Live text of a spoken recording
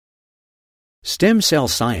Stem cell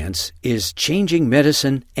science is changing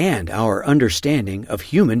medicine and our understanding of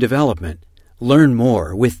human development. Learn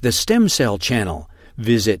more with the Stem Cell Channel.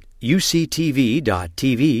 Visit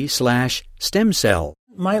uctv.tv/stemcell.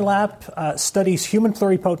 My lab studies human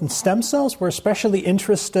pluripotent stem cells. We're especially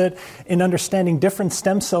interested in understanding different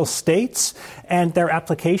stem cell states and their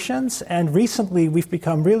applications. And recently, we've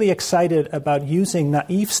become really excited about using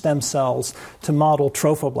naive stem cells to model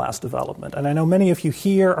trophoblast development. And I know many of you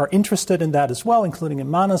here are interested in that as well, including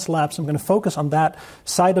in Mana's lab. So I'm going to focus on that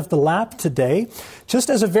side of the lab today. Just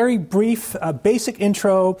as a very brief basic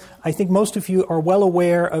intro, I think most of you are well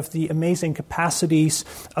aware of the amazing capacities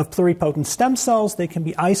of pluripotent stem cells. They can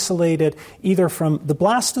be isolated either from the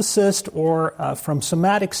blastocyst or from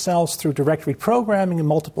somatic cells through direct reprogramming in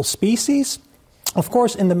multiple species. Of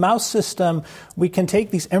course, in the mouse system, we can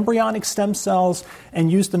take these embryonic stem cells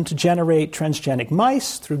and use them to generate transgenic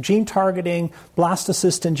mice through gene targeting,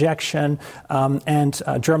 blastocyst injection, and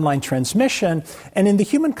germline transmission. And in the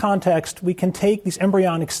human context, we can take these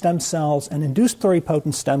embryonic stem cells and induce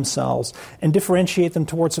pluripotent stem cells and differentiate them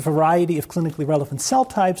towards a variety of clinically relevant cell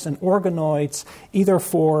types and organoids, either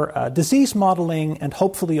for disease modeling and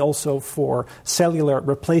hopefully also for cellular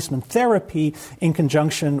replacement therapy in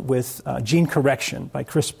conjunction with gene correction by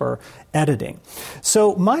CRISPR editing.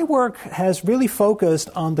 So my work has really focused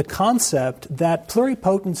on the concept that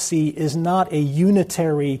pluripotency is not a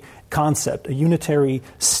unitary concept, a unitary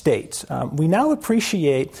state. We now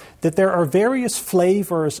appreciate that there are various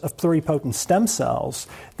flavors of pluripotent stem cells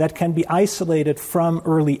that can be isolated from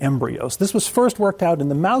early embryos. This was first worked out in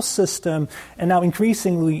the mouse system, and now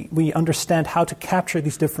increasingly we understand how to capture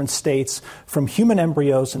these different states from human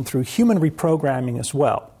embryos and through human reprogramming as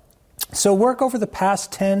well. So work over the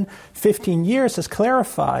past 10, 15 years has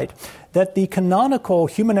clarified that the canonical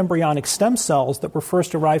human embryonic stem cells that were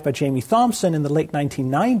first derived by Jamie Thomson in the late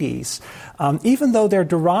 1990s, even though they're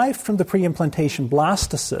derived from the pre-implantation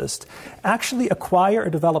blastocyst, actually acquire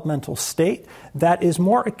a developmental state that is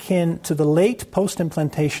more akin to the late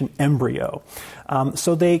post-implantation embryo.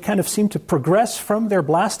 So they kind of seem to progress from their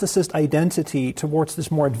blastocyst identity towards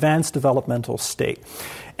this more advanced developmental state.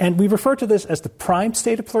 And we refer to this as the prime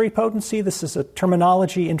state of pluripotency. This is a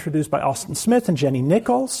terminology introduced by Austin Smith and Jenny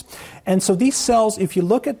Nichols. And so these cells, if you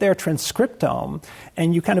look at their transcriptome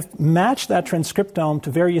and you kind of match that transcriptome to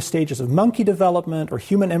various stages of monkey development or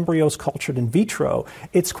human embryos cultured in vitro,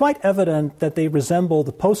 it's quite evident that they resemble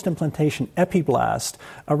the post-implantation epiblast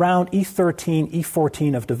around E13,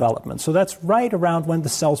 E14 of development. So that's right around when the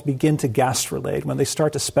cells begin to gastrulate, when they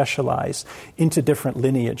start to specialize into different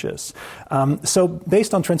lineages. So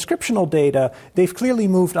based on transcriptional data, they've clearly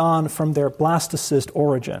moved on from their blastocyst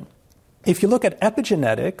origin. If you look at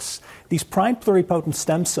epigenetics, these prime pluripotent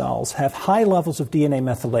stem cells have high levels of DNA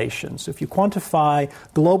methylation. So if you quantify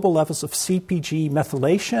global levels of CpG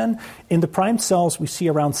methylation, in the prime cells we see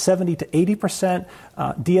around 70 to 80%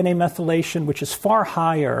 DNA methylation, which is far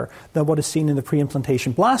higher than what is seen in the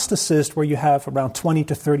pre-implantation blastocyst, where you have around 20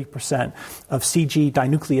 to 30% of CG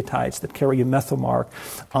dinucleotides that carry a methyl mark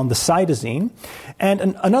on the cytosine.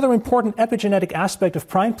 And another important epigenetic aspect of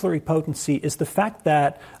prime pluripotency is the fact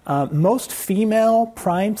that most female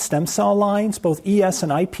prime stem cell lines, both ES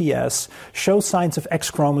and IPS, show signs of X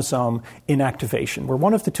chromosome inactivation, where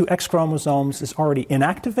one of the two X chromosomes is already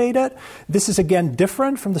inactivated. This is again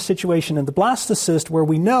different from the situation in the blastocyst, where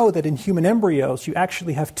we know that in human embryos you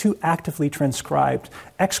actually have two actively transcribed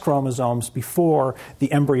X chromosomes before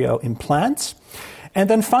the embryo implants. And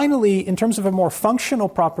then finally, in terms of a more functional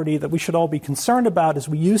property that we should all be concerned about as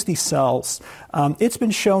we use these cells, it's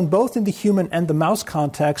been shown both in the human and the mouse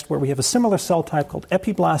context, where we have a similar cell type called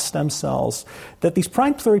epiblast stem cells, that these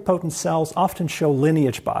prime pluripotent cells often show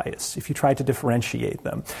lineage bias if you try to differentiate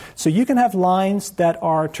them. So you can have lines that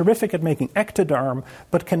are terrific at making ectoderm,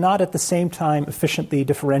 but cannot at the same time efficiently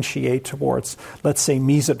differentiate towards, let's say,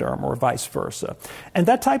 mesoderm or vice versa. And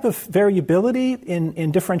that type of variability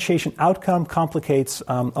in differentiation outcome complicates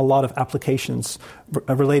a lot of applications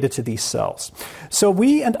related to these cells. So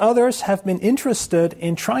we and others have been interested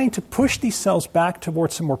in trying to push these cells back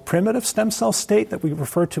towards a more primitive stem cell state that we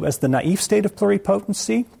refer to as the naive state of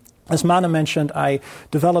pluripotency. As Mana mentioned, I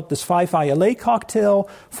developed this 5-ILA cocktail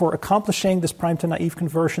for accomplishing this prime to naive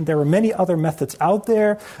conversion. There are many other methods out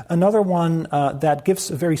there. Another one that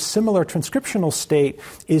gives a very similar transcriptional state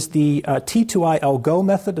is the T2I-LGO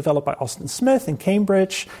method developed by Austin Smith in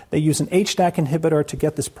Cambridge. They use an HDAC inhibitor to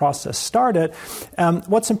get this process started.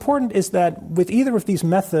 What's important is that with either of these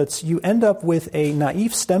methods, you end up with a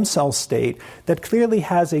naive stem cell state that clearly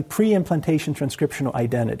has a pre-implantation transcriptional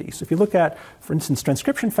identity. So if you look at, for instance,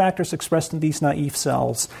 transcription factors, factors expressed in these naive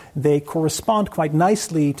cells, they correspond quite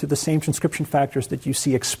nicely to the same transcription factors that you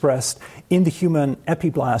see expressed in the human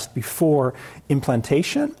epiblast before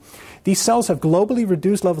implantation. These cells have globally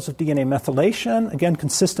reduced levels of DNA methylation, again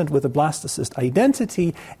consistent with the blastocyst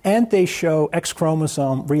identity, and they show X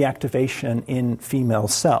chromosome reactivation in female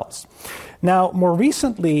cells. Now, more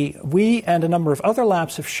recently, we and a number of other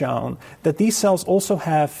labs have shown that these cells also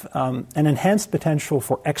have an enhanced potential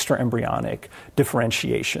for extraembryonic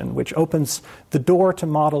differentiation, which opens the door to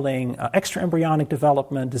modeling extraembryonic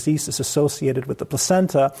development, diseases associated with the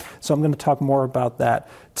placenta. So I'm going to talk more about that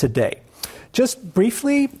today. Just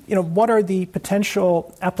briefly, what are the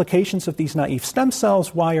potential applications of these naive stem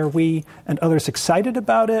cells? Why are we and others excited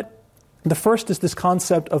about it? The first is this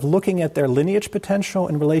concept of looking at their lineage potential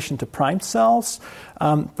in relation to primed cells.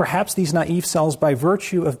 Perhaps these naive cells, by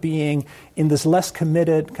virtue of being in this less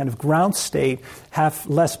committed kind of ground state, have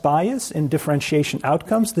less bias in differentiation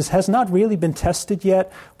outcomes. This has not really been tested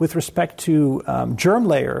yet with respect to germ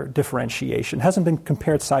layer differentiation. It hasn't been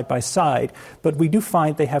compared side by side, but we do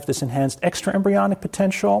find they have this enhanced extraembryonic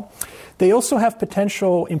potential. They also have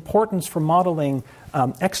potential importance for modeling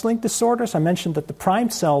X-linked disorders. I mentioned that the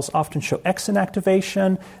primed cells often show X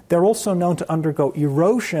inactivation. They're also known to undergo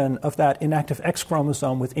erosion of that inactive X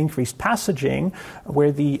chromosome with increased passaging,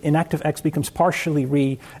 where the inactive X becomes partially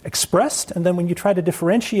re-expressed. And then when you try to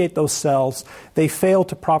differentiate those cells, they fail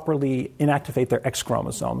to properly inactivate their X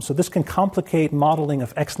chromosome. So this can complicate modeling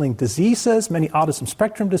of X-linked diseases. Many autism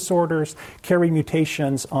spectrum disorders carry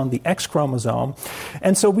mutations on the X chromosome.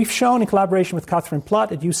 And so we've shown in collaboration with Catherine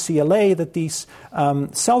Platt at UCLA that these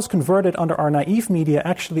cells converted under our naive media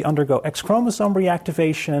actually undergo X chromosome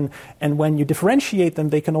reactivation, and when you differentiate them,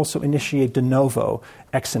 they can also initiate de novo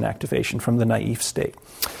X inactivation from the naive state.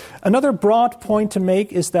 Another broad point to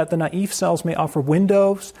make is that the naive cells may offer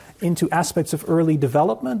windows into aspects of early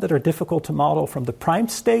development that are difficult to model from the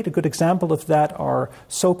primed state. A good example of that are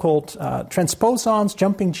so-called transposons,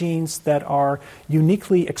 jumping genes that are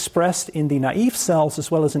uniquely expressed in the naive cells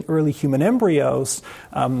as well as in early human embryos,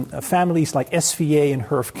 families like SVA and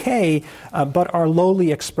HERV-K, but are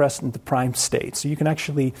lowly expressed in the primed state. So you can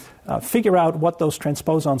actually figure out what those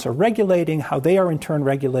transposons are regulating, how they are in turn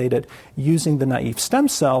regulated using the naive stem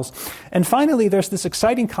cells. And finally, there's this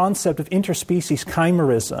exciting concept of interspecies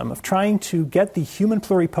chimerism, of trying to get the human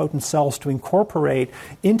pluripotent cells to incorporate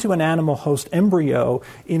into an animal host embryo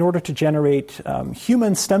in order to generate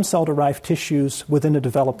human stem cell-derived tissues within a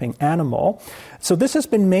developing animal. So this has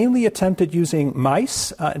been mainly attempted using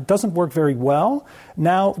mice. It doesn't work very well.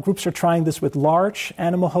 Now groups are trying this with large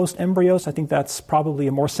animal host embryos. I think that's probably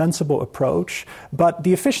a more sensible approach. But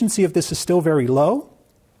the efficiency of this is still very low.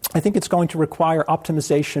 I think it's going to require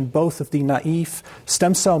optimization both of the naive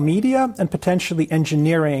stem cell media and potentially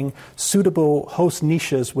engineering suitable host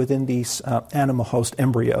niches within these animal host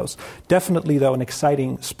embryos. Definitely, though, an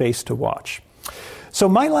exciting space to watch. So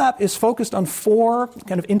my lab is focused on four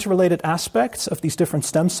kind of interrelated aspects of these different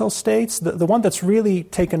stem cell states. The one that's really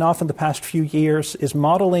taken off in the past few years is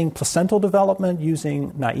modeling placental development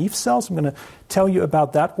using naive cells. I'm going to tell you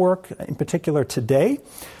about that work in particular today.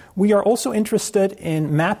 We are also interested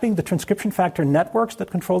in mapping the transcription factor networks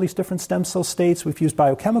that control these different stem cell states. We've used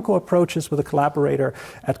biochemical approaches with a collaborator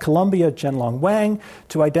at Columbia, Jianlong Wang,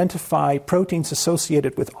 to identify proteins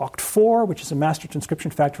associated with OCT4, which is a master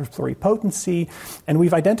transcription factor of pluripotency. And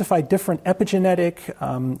we've identified different epigenetic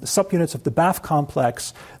subunits of the BAF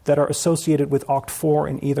complex that are associated with OCT4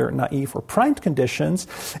 in either naive or primed conditions.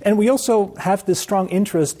 And we also have this strong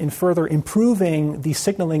interest in further improving the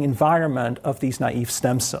signaling environment of these naive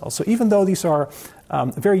stem cells. So even though these are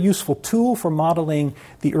a very useful tool for modeling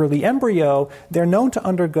the early embryo, they're known to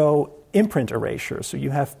undergo imprint erasure. So you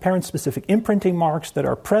have parent-specific imprinting marks that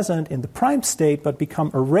are present in the primed state but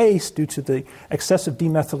become erased due to the excessive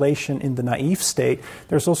demethylation in the naive state.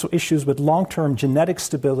 There's also issues with long-term genetic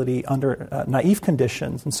stability under naive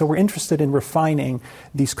conditions. And so we're interested in refining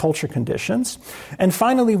these culture conditions. And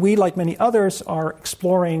finally, we, like many others, are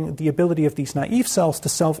exploring the ability of these naive cells to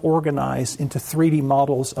self-organize into 3D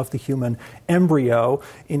models of the human embryo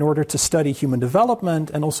in order to study human development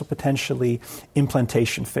and also potentially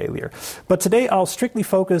implantation failure. But today I'll strictly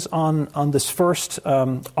focus on this first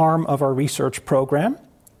arm of our research program.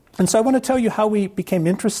 And so I want to tell you how we became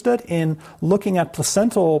interested in looking at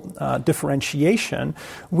placental differentiation.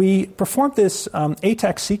 We performed this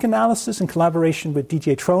ATAC-seq analysis in collaboration with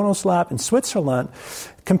Didier Trono's lab in Switzerland,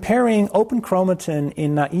 comparing open chromatin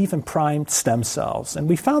in naive and primed stem cells. And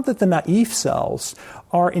we found that the naive cells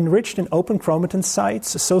are enriched in open chromatin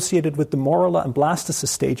sites associated with the morula and blastocyst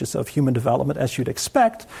stages of human development, as you'd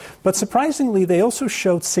expect. But surprisingly, they also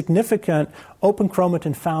showed significant open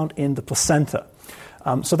chromatin found in the placenta.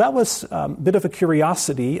 So that was a bit of a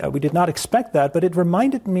curiosity. We did not expect that, but it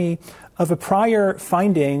reminded me of a prior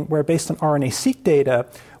finding where, based on RNA-seq data,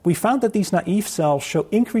 we found that these naive cells show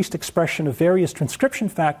increased expression of various transcription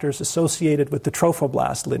factors associated with the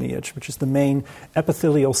trophoblast lineage, which is the main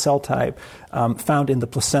epithelial cell type found in the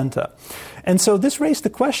placenta. And so this raised the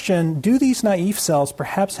question, do these naive cells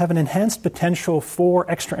perhaps have an enhanced potential for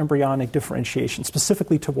extraembryonic differentiation,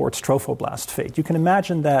 specifically towards trophoblast fate? You can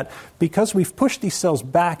imagine that because we've pushed these cells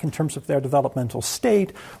back in terms of their developmental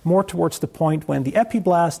state, more towards the point when the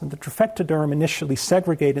epiblast and the trophectoderm initially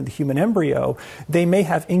segregate in the human embryo, they may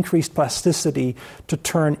have increased plasticity to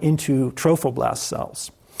turn into trophoblast cells.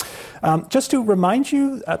 Just to remind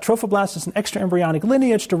you, trophoblast is an extraembryonic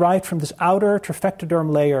lineage derived from this outer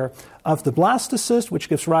trophectoderm layer of the blastocyst, which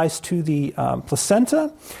gives rise to the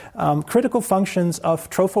placenta. Critical functions of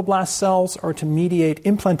trophoblast cells are to mediate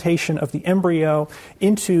implantation of the embryo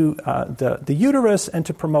into the uterus and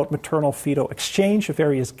to promote maternal-fetal exchange of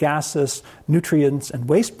various gases, nutrients, and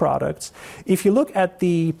waste products. If you look at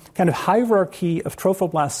the kind of hierarchy of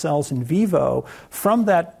trophoblast cells in vivo, from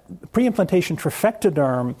that pre-implantation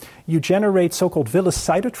trophectoderm, you generate so-called villus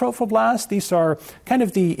cytotrophoblasts. These are kind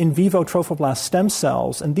of the in vivo trophoblast stem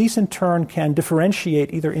cells, and these in turn can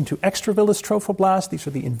differentiate either into extravillus trophoblasts, these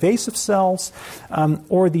are the invasive cells,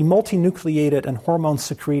 or the multinucleated and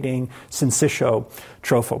hormone-secreting syncytial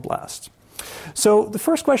trophoblasts. So the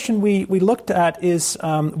first question we looked at is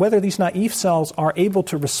whether these naive cells are able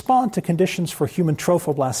to respond to conditions for human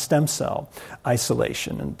trophoblast stem cell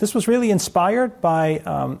isolation. And this was really inspired by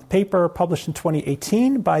a paper published in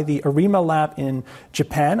 2018 by the Arima lab in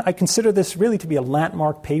Japan. I consider this really to be a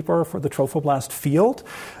landmark paper for the trophoblast field.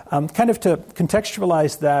 Kind of to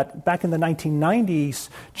contextualize that, back in the 1990s,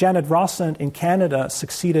 Janet Rossand in Canada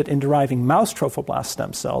succeeded in deriving mouse trophoblast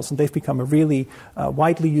stem cells, and they've become a really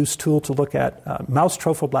widely used tool to look at mouse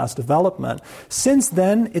trophoblast development. Since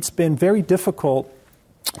then, it's been very difficult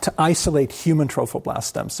to isolate human trophoblast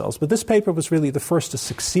stem cells. But this paper was really the first to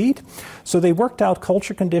succeed. So they worked out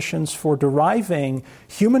culture conditions for deriving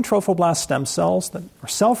human trophoblast stem cells that are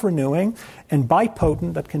self-renewing and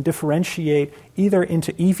bipotent, that can differentiate either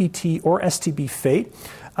into EVT or STB fate,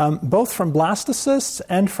 both from blastocysts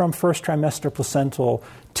and from first trimester placental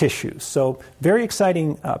tissues. So very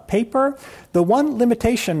exciting paper. The one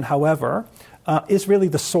limitation, however, is really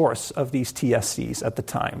the source of these TSCs at the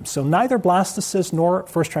time. So neither blastocysts nor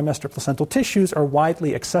first trimester placental tissues are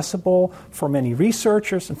widely accessible for many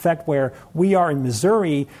researchers. In fact, where we are in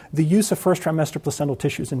Missouri, the use of first trimester placental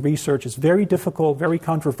tissues in research is very difficult, very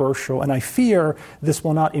controversial, and I fear this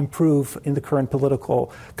will not improve in the current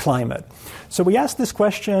political climate. So we asked this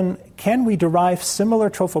question, can we derive similar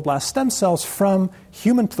trophoblast stem cells from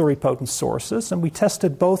human pluripotent sources? And we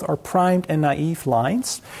tested both our primed and naive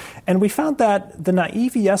lines. And we found that the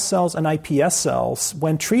naive ES cells and iPS cells,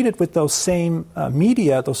 when treated with those same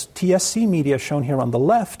media, those TSC media shown here on the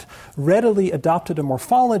left, readily adopted a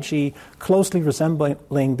morphology closely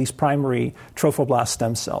resembling these primary trophoblast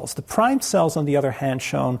stem cells. The primed cells, on the other hand,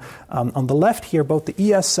 shown on the left here, both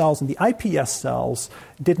the ES cells and the iPS cells,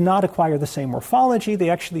 did not acquire the same morphology.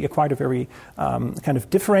 They actually acquired a very kind of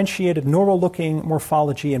differentiated, normal-looking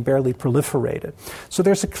morphology and barely proliferated. So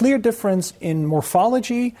there's a clear difference in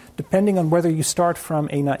morphology depending on whether you start from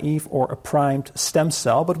a naive or a primed stem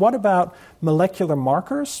cell. But what about molecular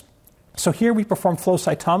markers? So here we perform flow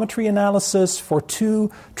cytometry analysis for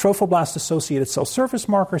two trophoblast-associated cell surface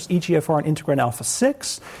markers, EGFR and integrin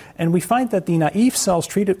alpha-6, and we find that the naive cells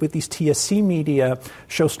treated with these TSC media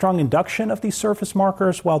show strong induction of these surface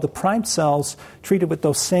markers, while the primed cells treated with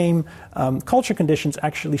those same culture conditions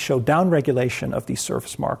actually show downregulation of these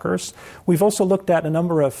surface markers. We've also looked at a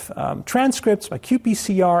number of transcripts by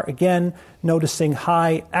qPCR, again, noticing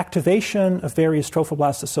high activation of various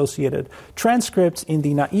trophoblast-associated transcripts in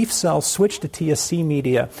the naive cells switched to TSC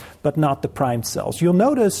media, but not the primed cells. You'll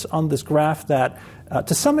notice on this graph that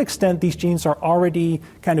to some extent, these genes are already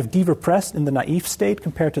kind of de-repressed in the naive state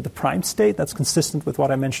compared to the primed state. That's consistent with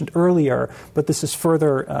what I mentioned earlier, but this is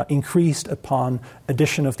further increased upon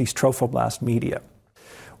addition of these trophoblast media.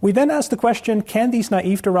 We then asked the question, can these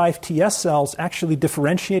naive-derived TS cells actually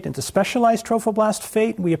differentiate into specialized trophoblast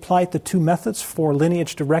fate? We applied the two methods for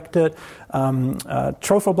lineage-directed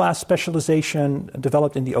trophoblast specialization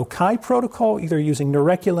developed in the Okai protocol, either using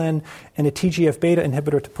neureculin and a TGF-beta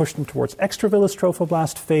inhibitor to push them towards extravillous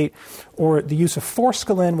trophoblast fate, or the use of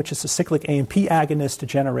forskolin, which is a cyclic AMP agonist to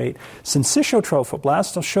generate syncytial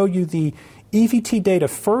trophoblasts. I'll show you the EVT data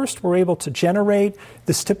first. We're able to generate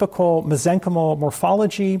this typical mesenchymal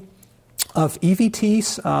morphology of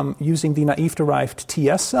EVTs using the naive-derived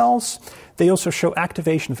TS cells. They also show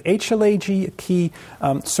activation of HLA-G, a key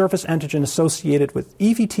surface antigen associated with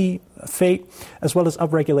EVT fate, as well as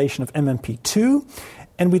upregulation of MMP2.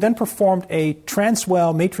 And we then performed a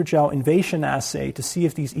transwell matrigel invasion assay to see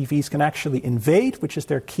if these EVs can actually invade, which is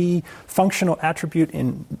their key functional attribute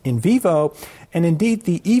in vivo. And indeed,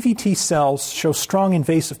 the EVT cells show strong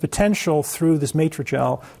invasive potential through this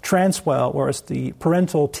matrigel transwell, whereas the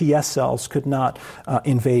parental TS cells could not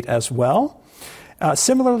invade as well.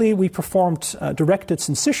 Similarly, we performed directed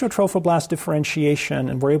syncytial trophoblast differentiation,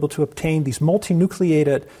 and were able to obtain these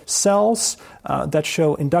multinucleated cells that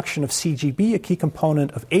show induction of CGB, a key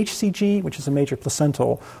component of HCG, which is a major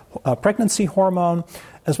placental pregnancy hormone,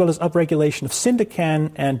 as well as upregulation of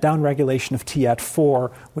syndecan and downregulation of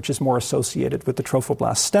TAT4, which is more associated with the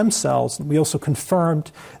trophoblast stem cells. And we also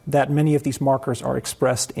confirmed that many of these markers are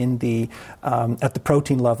expressed in at the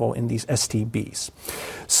protein level in these STBs.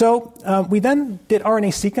 So we then did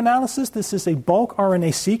RNA-seq analysis. This is a bulk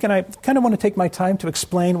RNA-seq, and I kind of want to take my time to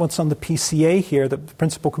explain what's on the PCA here, the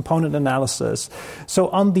principal component analysis. So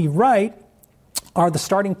on the right are the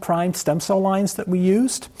starting primed stem cell lines that we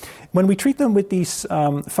used. When we treat them with these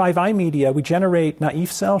 5I media, we generate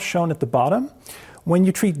naive cells shown at the bottom. When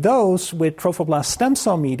you treat those with trophoblast stem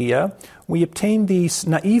cell media, we obtain these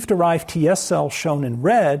naive-derived TS cells shown in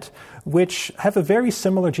red, which have a very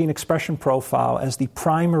similar gene expression profile as the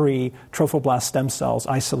primary trophoblast stem cells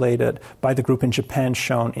isolated by the group in Japan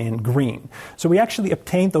shown in green. So we actually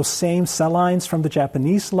obtained those same cell lines from the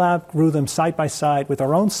Japanese lab, grew them side by side with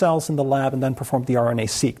our own cells in the lab, and then performed the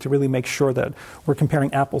RNA-seq to really make sure that we're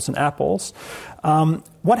comparing apples and apples.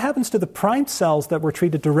 What happens to the primed cells that were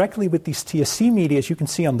treated directly with these TSC media, as you can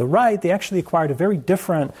see on the right, they actually acquired a very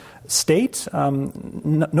different state,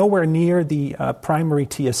 nowhere near the primary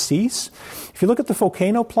TSCs. If you look at the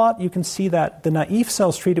volcano plot, you can see that the naive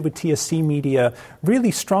cells treated with TSC media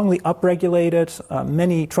really strongly upregulated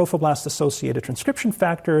many trophoblast-associated transcription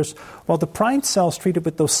factors, while the primed cells treated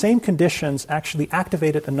with those same conditions actually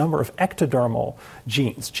activated a number of ectodermal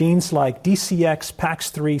genes like DCX,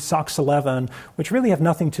 PAX3, SOX11, which really have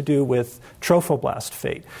nothing to do with trophoblast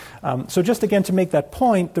fate. So just again to make that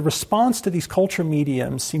point, the response to these culture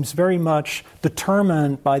mediums seems very much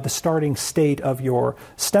determined by the starting state of your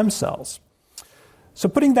stem cells. So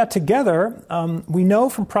putting that together, we know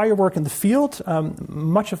from prior work in the field,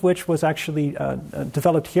 much of which was actually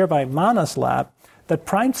developed here by Mana's lab, that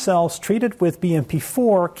primed cells treated with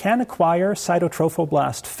BMP4 can acquire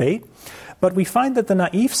cytotrophoblast fate, but we find that the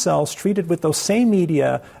naive cells treated with those same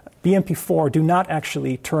media, BMP4, do not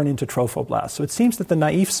actually turn into trophoblasts. So it seems that the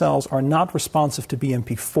naive cells are not responsive to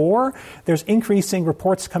BMP4. There's increasing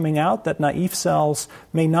reports coming out that naive cells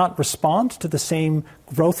may not respond to the same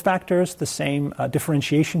growth factors, the same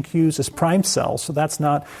differentiation cues as primed cells. So that's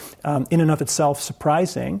not in and of itself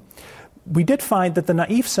surprising. We did find that the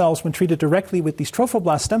naive cells, when treated directly with these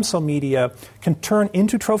trophoblast stem cell media, can turn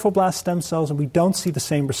into trophoblast stem cells, and we don't see the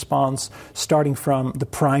same response starting from the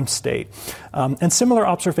primed state. And similar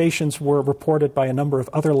observations were reported by a number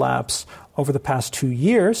of other labs over the past 2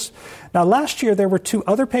 years. Now, last year, there were 2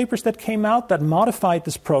 other papers that came out that modified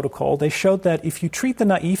this protocol. They showed that if you treat the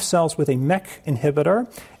naive cells with a MEK inhibitor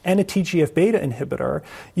and a TGF-beta inhibitor,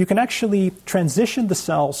 you can actually transition the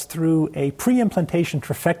cells through a pre-implantation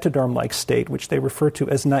trophectoderm-like state, which they refer to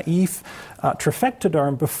as naive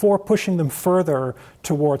trophectoderm, before pushing them further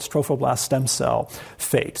towards trophoblast stem cell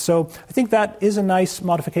fate. So I think that is a nice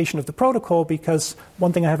modification of the protocol, because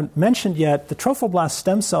one thing I haven't mentioned yet, the trophoblast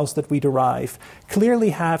stem cells that we derive clearly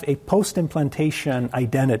have a post-implantation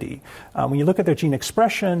identity. When you look at their gene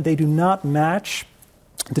expression, they do not match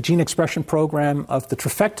the gene expression program of the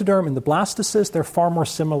trophectoderm in the blastocyst. They're far more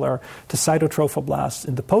similar to cytotrophoblasts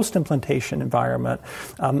in the post-implantation environment.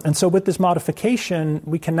 And so with this modification,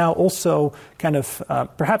 we can now also kind of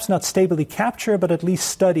perhaps not stably capture, but at least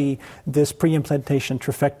study this pre-implantation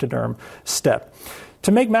trophectoderm step.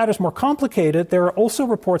 To make matters more complicated, there are also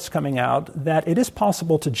reports coming out that it is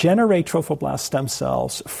possible to generate trophoblast stem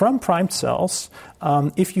cells from primed cells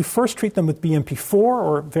if you first treat them with BMP4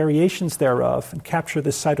 or variations thereof and capture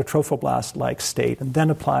this cytotrophoblast-like state and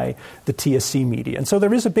then apply the TSC media. And so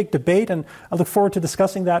there is a big debate, and I look forward to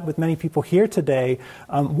discussing that with many people here today.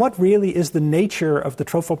 What really is the nature of the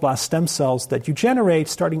trophoblast stem cells that you generate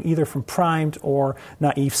starting either from primed or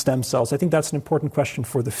naive stem cells? I think that's an important question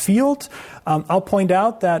for the field. I'll point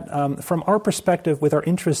out that from our perspective, with our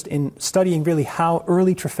interest in studying really how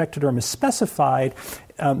early trophectoderm is specified,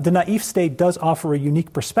 the naive state does offer a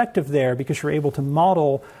unique perspective there because you're able to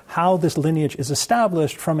model how this lineage is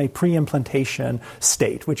established from a pre-implantation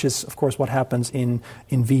state, which is, of course, what happens in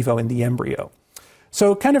vivo in the embryo.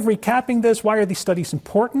 So kind of recapping this, why are these studies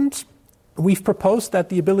important? We've proposed that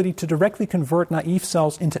the ability to directly convert naive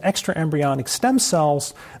cells into extraembryonic stem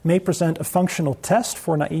cells may present a functional test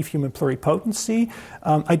for naive human pluripotency.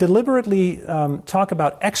 I deliberately talk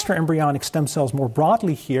about extraembryonic stem cells more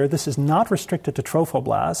broadly here. This is not restricted to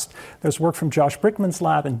trophoblast. There's work from Josh Brickman's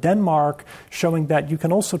lab in Denmark showing that you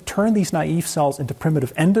can also turn these naive cells into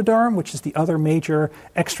primitive endoderm, which is the other major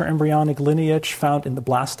extraembryonic lineage found in the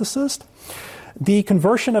blastocyst. The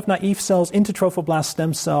conversion of naive cells into trophoblast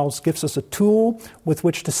stem cells gives us a tool with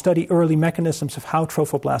which to study early mechanisms of how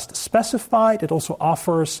trophoblast is specified. It also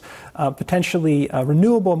offers potentially a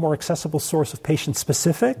renewable, more accessible source of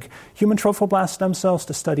patient-specific human trophoblast stem cells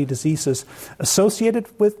to study diseases associated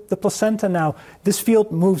with the placenta. Now, this field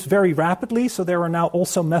moves very rapidly, so there are now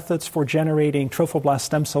also methods for generating trophoblast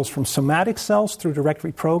stem cells from somatic cells through direct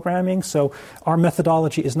reprogramming. So our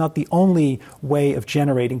methodology is not the only way of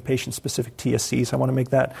generating patient-specific TSCs. I want to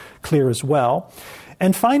make that clear as well.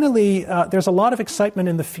 And finally, there's a lot of excitement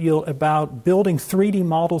in the field about building 3D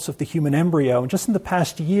models of the human embryo. And just in the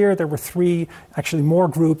past year, there were three, actually more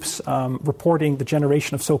groups reporting the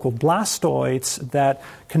generation of so-called blastoids that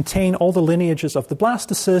contain all the lineages of the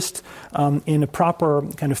blastocyst in a proper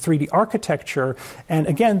kind of 3D architecture. And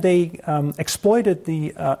again, they exploited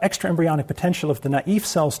the extraembryonic potential of the naive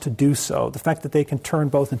cells to do so, the fact that they can turn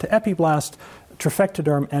both into epiblast,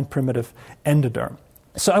 trophectoderm, and primitive endoderm.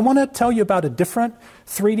 So I want to tell you about a different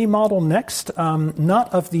 3D model next,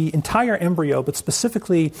 not of the entire embryo, but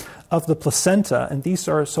specifically of the placenta, and these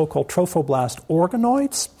are so-called trophoblast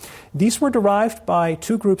organoids. These were derived by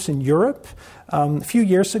two groups in Europe a few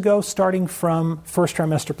years ago, starting from first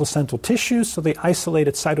trimester placental tissues. So they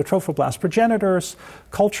isolated cytotrophoblast progenitors,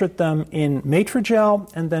 cultured them in Matrigel,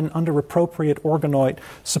 and then under appropriate organoid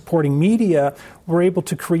supporting media, were able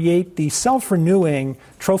to create the self-renewing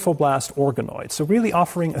trophoblast organoids. So really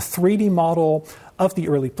offering a 3D model of the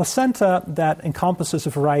early placenta that encompasses a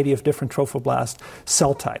variety of different trophoblast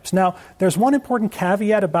cell types. Now, there's one important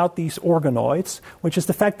caveat about these organoids, which is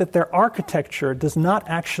the fact that their architecture does not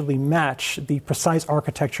actually match the precise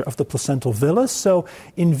architecture of the placental villus. So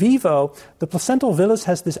in vivo, the placental villus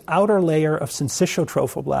has this outer layer of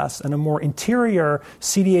syncytiotrophoblasts and a more interior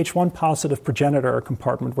CDH1 positive progenitor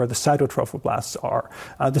compartment where the cytotrophoblasts are.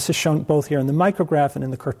 This is shown both here in the micrograph and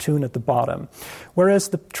in the cartoon at the bottom. Whereas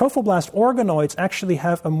the trophoblast organoids actually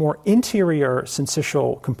have a more interior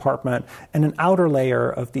syncytial compartment and an outer layer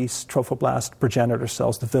of these trophoblast progenitor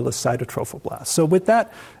cells, the villus cytotrophoblasts. So with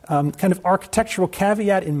that kind of architectural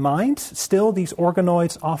caveat in mind, still these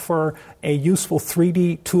organoids offer a useful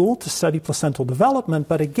 3D tool to study placental development,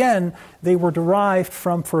 but again, they were derived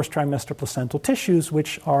from first trimester placental tissues,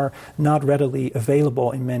 which are not readily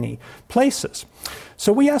available in many places.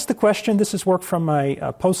 So we asked the question, this is work from my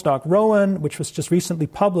postdoc Rowan, which was just recently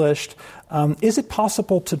published, is it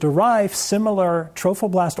possible to derive similar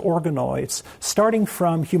trophoblast organoids starting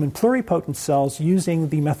from human pluripotent cells using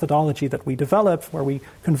the methodology that we developed where we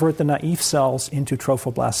convert the naive cells into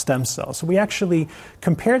trophoblast stem cells? So we actually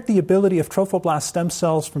compared the ability of trophoblast stem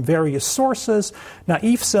cells from various sources,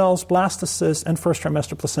 naive cells, blastocysts, and first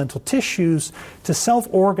trimester placental tissues to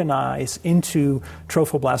self-organize into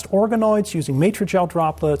trophoblast organoids using Matrigel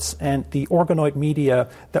droplets and the organoid media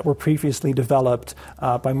that were previously developed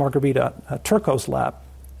by Margarita Turco's lab.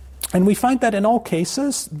 And we find that in all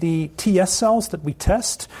cases, the TS cells that we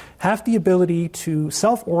test have the ability to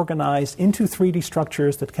self-organize into 3D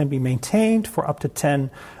structures that can be maintained for up to 10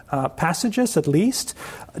 passages at least.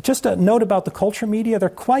 Just a note about the culture media, they're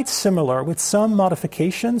quite similar with some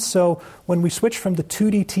modifications. So when we switch from the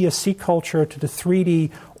 2D TSC culture to the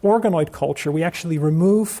 3D organoid culture, we actually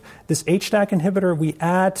remove this HDAC inhibitor. We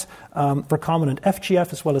add recombinant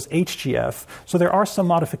FGF as well as HGF. So there are some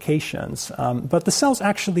modifications, but the cells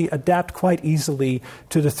actually adapt quite easily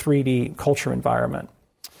to the 3D culture environment.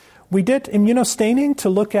 We did immunostaining to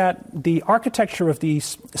look at the architecture of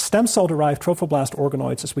these stem cell-derived trophoblast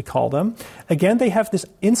organoids, as we call them. Again, they have this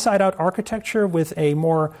inside-out architecture with a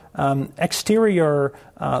more exterior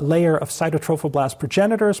layer of cytotrophoblast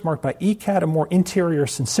progenitors marked by ECAT, a more interior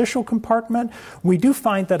syncytial compartment. We do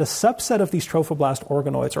find that a subset of these trophoblast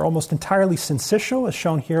organoids are almost entirely syncytial, as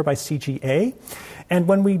shown here by CGA. And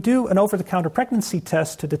when we do an over-the-counter pregnancy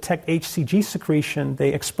test to detect HCG secretion,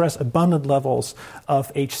 they express abundant levels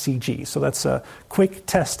of HCG. So that's a quick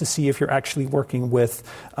test to see if you're actually working with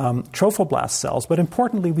trophoblast cells. But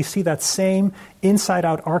importantly, we see that same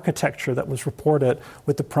inside-out architecture that was reported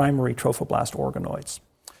with the primary trophoblast organoids.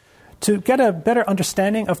 To get a better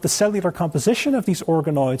understanding of the cellular composition of these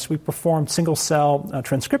organoids, we performed single-cell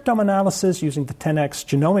transcriptome analysis using the 10x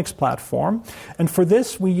genomics platform. And for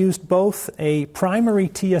this, we used both a primary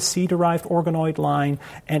TSC-derived organoid line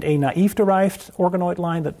and a naive-derived organoid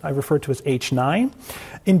line that I refer to as H9.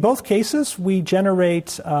 In both cases, we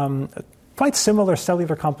generate quite similar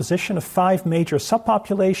cellular composition of 5 major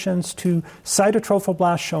subpopulations, 2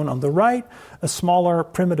 cytotrophoblasts shown on the right, a smaller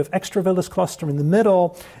primitive extravillus cluster in the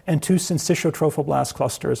middle, and 2 syncytiotrophoblasts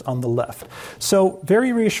clusters on the left. So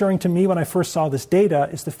very reassuring to me when I first saw this data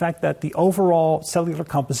is the fact that the overall cellular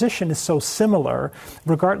composition is so similar,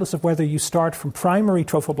 regardless of whether you start from primary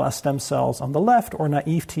trophoblast stem cells on the left or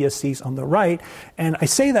naive TSCs on the right. And I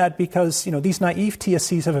say that because these naive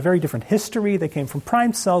TSCs have a very different history. They came from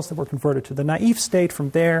prime cells that were converted to the naive state,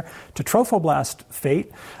 from there to trophoblast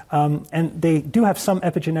fate. And they do have some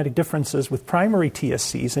epigenetic differences with primary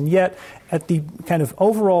TSCs, and yet at the kind of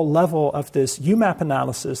overall level of this UMAP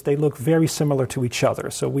analysis, they look very similar to each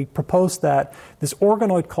other. So we propose that this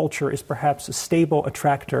organoid culture is perhaps a stable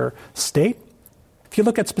attractor state. If you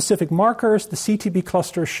look at specific markers, the CTB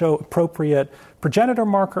clusters show appropriate progenitor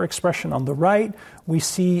marker expression on the right. We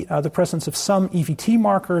see the presence of some EVT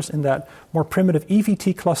markers in that more primitive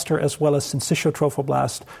EVT cluster, as well as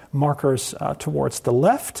syncytiotrophoblast markers towards the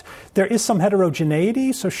left. There is some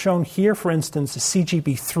heterogeneity, so shown here, for instance, is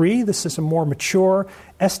CGB3. This is a more mature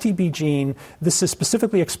STB gene. This is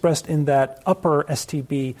specifically expressed in that upper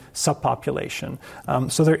STB subpopulation.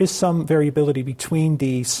 So there is some variability between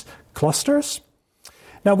these clusters.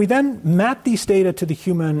 Now, we then map these data to the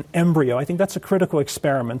human embryo. I think that's a critical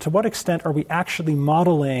experiment. To what extent are we actually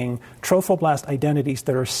modeling trophoblast identities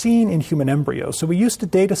that are seen in human embryos? So we used a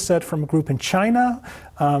data set from a group in China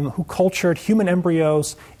who cultured human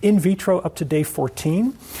embryos in vitro up to day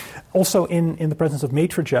 14, also in the presence of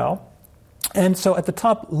Matrigel. And so at the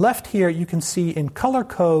top left here, you can see in color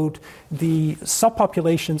code the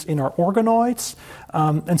subpopulations in our organoids,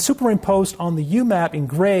 and superimposed on the UMAP in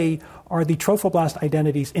gray are the trophoblast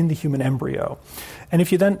identities in the human embryo. And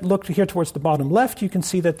if you then look here towards the bottom left, you can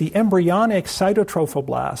see that the embryonic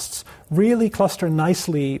cytotrophoblasts really cluster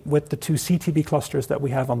nicely with the 2 CTB clusters that we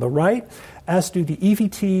have on the right, as do the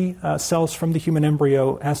EVT cells from the human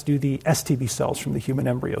embryo, as do the STB cells from the human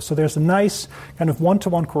embryo. So there's a nice kind of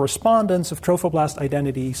one-to-one correspondence of trophoblast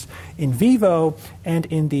identities in vivo and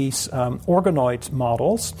in these organoid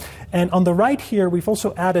models. And on the right here, we've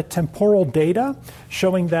also added temporal data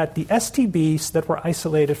showing that the STBs that were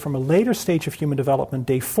isolated from a later stage of human development,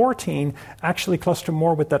 day 14, actually cluster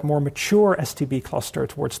more with that more mature STB cluster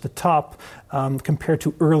towards the top compared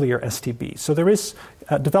to earlier STBs. So there is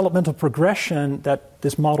developmental progression that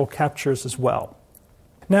this model captures as well.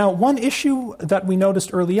 Now, one issue that we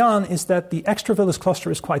noticed early on is that the extravillus cluster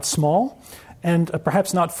is quite small and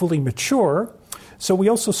perhaps not fully mature. So we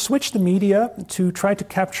also switched the media to try to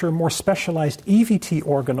capture more specialized EVT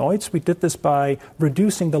organoids. We did this by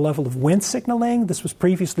reducing the level of Wnt signaling. This was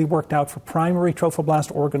previously worked out for primary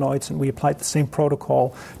trophoblast organoids, and we applied the same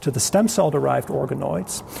protocol to the stem cell-derived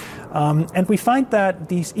organoids. And we find that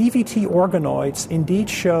these EVT organoids indeed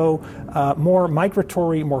show more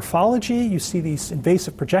migratory morphology. You see these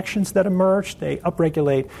invasive projections that emerge. They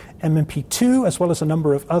upregulate MMP2 as well as a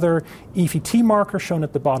number of other EVT markers shown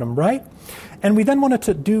at the bottom right. And we then wanted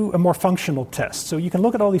to do a more functional test. So you can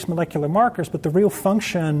look at all these molecular markers, but the real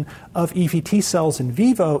function of EVT cells in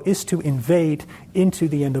vivo is to invade into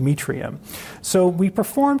the endometrium. So we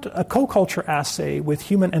performed a co-culture assay with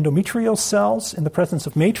human endometrial cells in the presence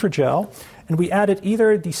of Matrigel, and we added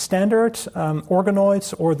either the standard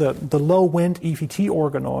organoids or the low Wnt EVT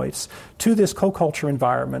organoids to this co-culture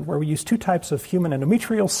environment, where we use 2 types of human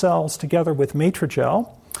endometrial cells together with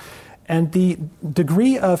Matrigel. And the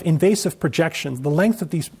degree of invasive projections, the length of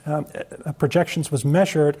these projections was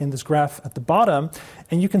measured in this graph at the bottom.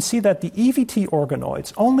 And you can see that the EVT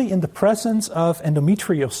organoids, only in the presence of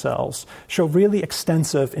endometrial cells, show really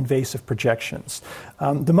extensive invasive projections.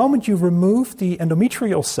 The moment you remove the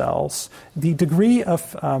endometrial cells, the degree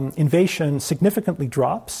of invasion significantly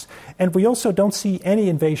drops, and we also don't see any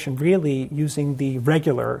invasion really using the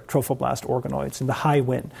regular trophoblast organoids in the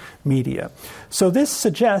high-Wnt media. So this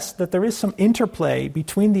suggests that there is some interplay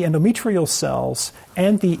between the endometrial cells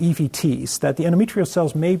and the EVTs, that the endometrial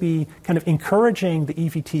cells may be kind of encouraging the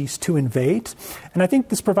EVTs to invade. And I think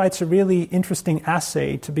this provides a really interesting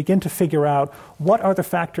assay to begin to figure out what are the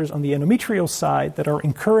factors on the endometrial side that are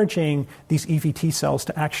encouraging these EVT cells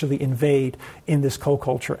to actually invade in this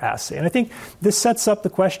co-culture assay. And I think this sets up the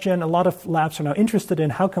question a lot of labs are now interested in: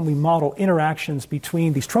 how can we model interactions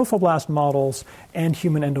between these trophoblast models and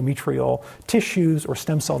human endometrial tissues or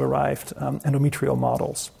stem cell-derived endometrial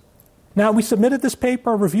models? Now, we submitted this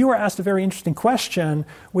paper. A reviewer asked a very interesting question,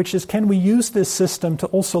 which is, can we use this system to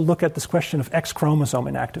also look at this question of X chromosome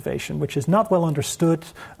inactivation, which is not well understood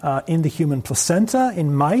in the human placenta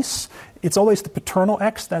in mice. It's always the paternal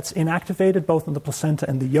X that's inactivated, both in the placenta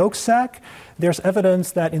and the yolk sac. There's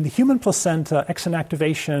evidence that in the human placenta, X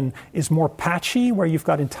inactivation is more patchy, where you've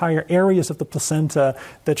got entire areas of the placenta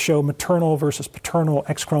that show maternal versus paternal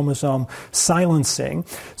X chromosome silencing.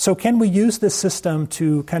 So can we use this system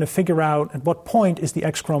to kind of figure out at what point is the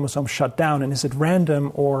X chromosome shut down, and is it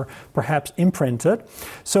random or perhaps imprinted?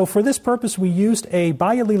 So for this purpose, we used a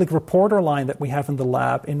biallelic reporter line that we have in the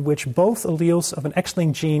lab, in which both alleles of an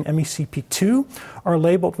X-linked gene, MECP2, are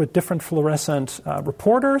labeled with different fluorescent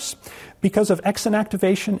reporters. Because of X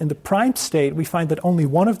inactivation in the primed state, we find that only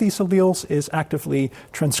one of these alleles is actively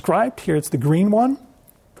transcribed. Here it's the green one.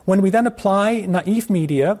 When we then apply naive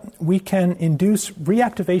media, we can induce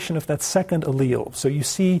reactivation of that second allele. So you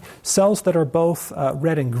see cells that are both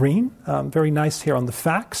red and green, very nice here on the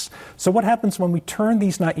facts. So what happens when we turn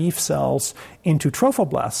these naive cells into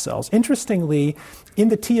trophoblast cells? Interestingly, in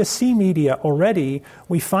the TSC media already,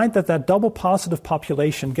 we find that that double positive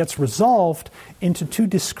population gets resolved into two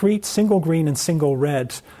discrete single green and single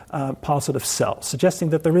red positive cells, suggesting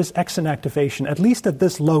that there is X inactivation, at least at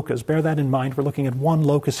this locus. Bear that in mind. We're looking at one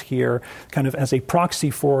locus here kind of as a proxy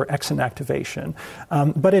for X inactivation.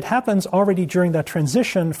 But it happens already during that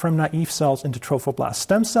transition from naive cells into trophoblast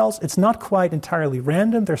stem cells. It's not quite entirely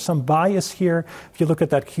random. There's some bias here if you look at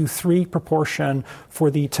that Q3 proportion for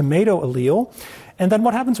the tomato allele. And then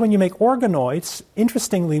what happens when you make organoids?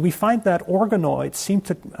 Interestingly, we find that organoids seem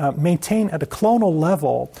to maintain at a clonal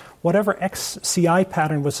level whatever XCI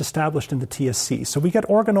pattern was established in the TSC. So we get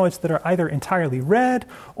organoids that are either entirely red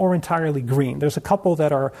or entirely green. There's a couple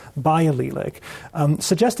that are biallelic,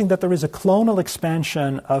 suggesting that there is a clonal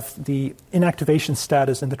expansion of the inactivation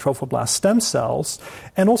status in the trophoblast stem cells,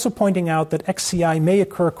 and also pointing out that XCI may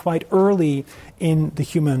occur quite early in the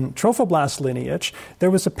human trophoblast lineage.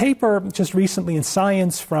 There was a paper just recently in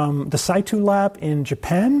Science from the Saitu lab in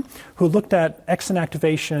Japan who looked at X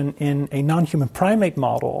inactivation in a non-human primate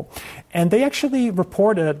model. And they actually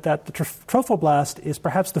reported that the trophoblast is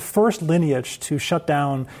perhaps the first lineage to shut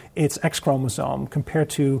down its X chromosome compared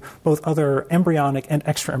to both other embryonic and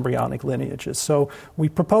extraembryonic lineages. So we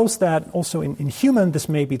propose that also in human this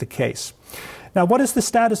may be the case. Now, what is the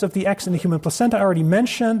status of the X in the human placenta? I already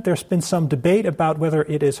mentioned there's been some debate about whether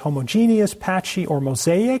it is homogeneous, patchy, or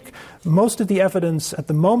mosaic. Most of the evidence at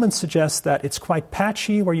the moment suggests that it's quite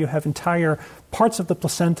patchy, where you have entire parts of the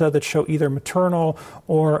placenta that show either maternal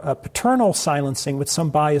or paternal silencing with some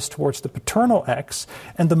bias towards the paternal X.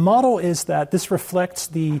 And the model is that this reflects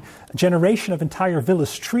the generation of entire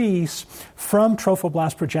villous trees from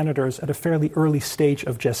trophoblast progenitors at a fairly early stage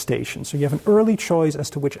of gestation. So you have an early choice as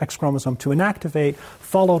to which X chromosome to inactivate,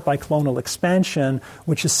 followed by clonal expansion,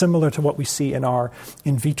 which is similar to what we see in our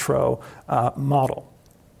in vitro model.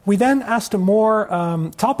 We then asked a more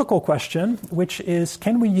topical question, which is,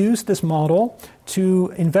 can we use this model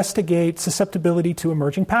to investigate susceptibility to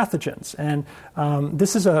emerging pathogens? And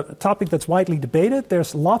this is a topic that's widely debated.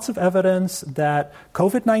 There's lots of evidence that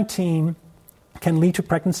COVID-19 can lead to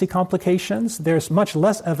pregnancy complications. There's much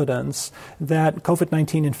less evidence that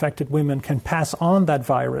COVID-19 infected women can pass on that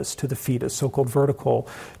virus to the fetus, so-called vertical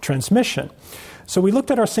transmission. So we looked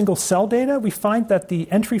at our single cell data. We find that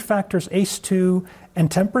the entry factors ACE2 and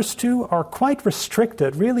TMPRSS2 are quite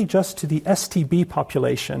restricted, really just to the STB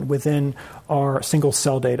population within our single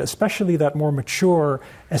cell data, especially that more mature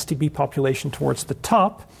STB population towards the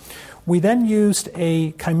top. We then used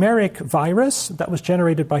a chimeric virus that was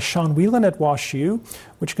generated by Sean Whelan at WashU,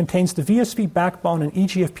 which contains the VSV backbone and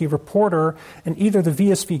EGFP reporter, and either the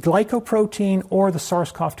VSV glycoprotein or the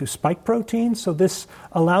SARS-CoV-2 spike protein. So this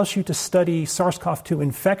allows you to study SARS-CoV-2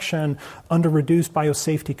 infection under reduced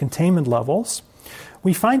biosafety containment levels.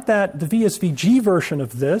 We find that the VSV-G version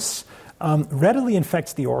of this readily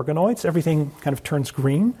infects the organoids. Everything kind of turns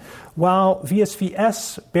green, while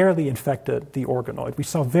VSV-S barely infected the organoid. We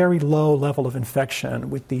saw very low level of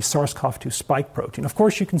infection with the SARS-CoV-2 spike protein. Of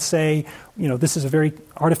course, you can say, this is a very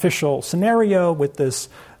artificial scenario with this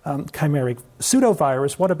chimeric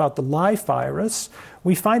pseudovirus. What about the live virus?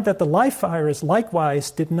 We find that the live virus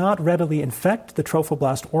likewise did not readily infect the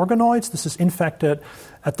trophoblast organoids. This is infected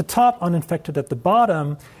at the top, uninfected at the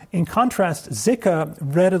bottom. In contrast, Zika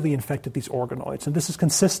readily infected these organoids, and this is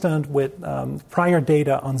consistent with prior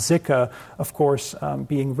data on Zika, of course,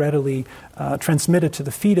 being readily transmitted to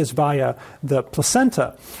the fetus via the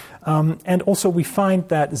placenta. And also we find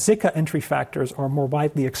that Zika entry factors are more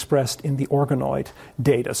widely expressed in the organoid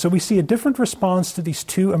data. So we see a different response to these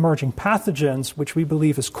two emerging pathogens, which we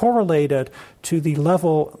believe is correlated to the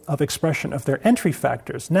level of expression of their entry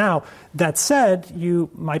factors. Now, that said,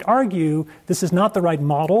 you might argue this is not the right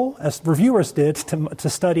model, as reviewers did, to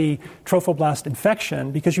study trophoblast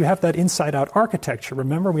infection, because you have that inside-out architecture.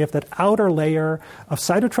 Remember, we have that outer layer of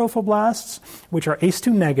cytotrophoblasts, which are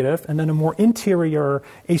ACE2 negative, and then a more interior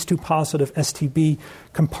ACE2 positive STB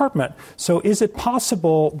compartment. So is it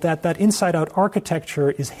possible that that inside-out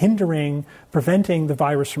architecture is preventing the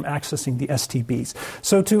virus from accessing the STBs?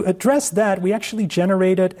 So to address that, we actually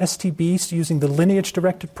generated STBs using the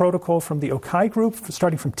lineage-directed protocol from the Okai group,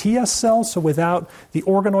 starting from TS cells, so without the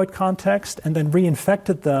organoid context, and then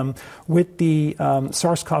reinfected them with the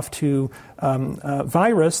SARS-CoV-2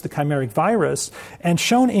 virus, the chimeric virus. And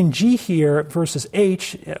shown in G here versus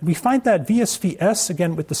H, we find that VSV-S,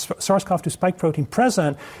 again with the SARS-CoV-2 spike protein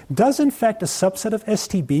present, does infect a subset of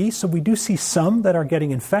STB, so we do see some that are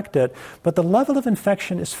getting infected, but the level of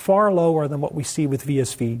infection is far lower than what we see with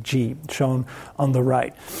VSV-G, shown on the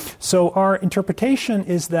right. So our interpretation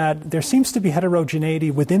is that there seems to be heterogeneity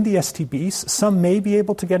within the STBs. Some may be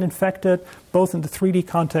able to get infected, both in the 3D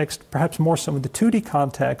context, perhaps more so in the 2D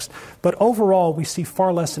context, but overall we see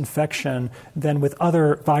far less infection than with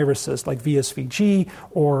other viruses like VSV-G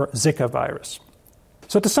or Zika virus.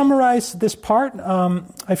 So to summarize this part,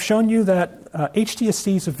 I've shown you that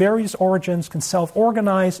HTSCs of various origins can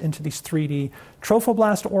self-organize into these 3D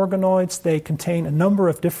trophoblast organoids. They contain a number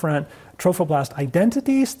of different trophoblast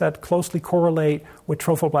identities that closely correlate with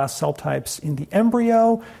trophoblast cell types in the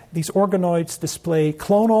embryo. These organoids display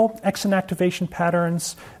clonal exon activation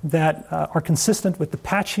patterns that are consistent with the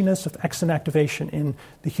patchiness of exon activation in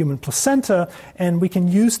the human placenta, and we can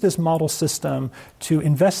use this model system to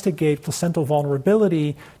investigate placental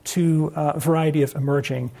vulnerability to a variety of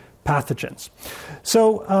emerging pathogens.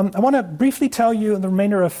 So I want to briefly tell you in the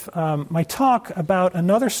remainder of my talk about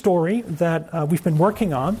another story that we've been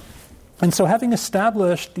working on. And so having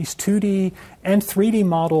established these 2D and 3D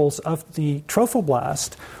models of the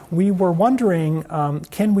trophoblast, we were wondering,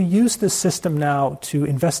 can we use this system now to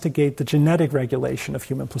investigate the genetic regulation of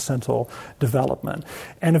human placental development?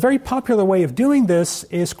 And a very popular way of doing this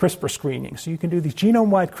is CRISPR screening. So you can do these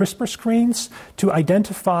genome-wide CRISPR screens to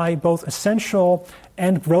identify both essential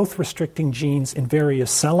and growth-restricting genes in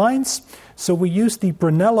various cell lines. So we used the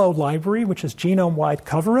Brunello library, which is genome-wide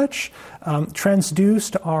coverage,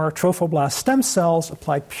 transduced our trophoblast stem cells,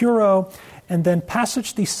 applied Puro, and then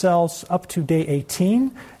passaged these cells up to day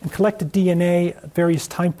 18 and collected DNA at various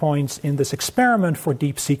time points in this experiment for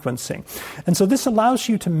deep sequencing. And so this allows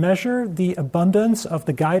you to measure the abundance of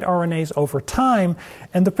the guide RNAs over time,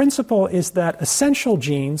 and the principle is that essential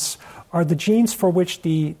genes are the genes for which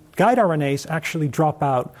the guide RNAs actually drop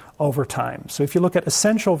out over time. So if you look at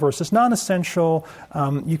essential versus non-essential,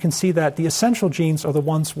 you can see that the essential genes are the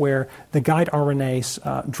ones where the guide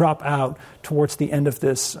RNAs drop out towards the end of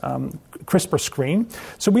this CRISPR screen.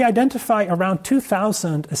 So we identify around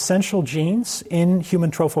 2,000 essential genes in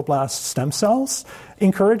human trophoblast stem cells.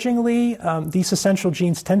 Encouragingly, these essential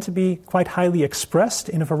genes tend to be quite highly expressed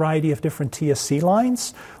in a variety of different TSC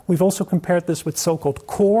lines. We've also compared this with so-called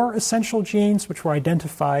core essential genes, which were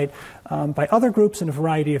identified by other groups in a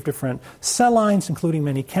variety of different cell lines, including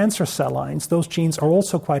many cancer cell lines. Those genes are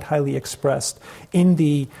also quite highly expressed in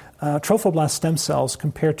the trophoblast stem cells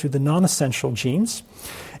compared to the non-essential genes.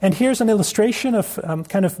 And here's an illustration of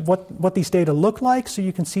kind of what these data look like. So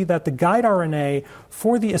you can see that the guide RNA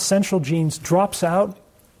for the essential genes drops out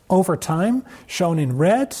over time, shown in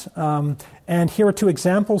red, And here are two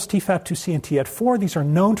examples, TFAT2C and TEAD4. These are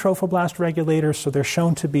known trophoblast regulators, so they're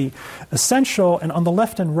shown to be essential. And on the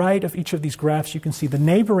left and right of each of these graphs, you can see the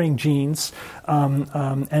neighboring genes.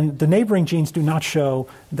 And the neighboring genes do not show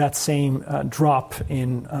that same drop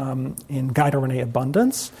in guide RNA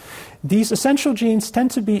abundance. These essential genes tend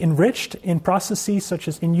to be enriched in processes such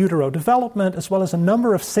as in utero development, as well as a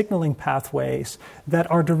number of signaling pathways that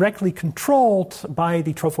are directly controlled by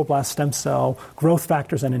the trophoblast stem cell growth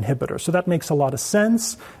factors and inhibitors. So that makes a lot of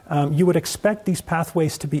sense. You would expect these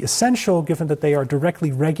pathways to be essential given that they are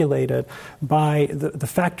directly regulated by the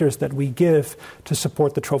factors that we give to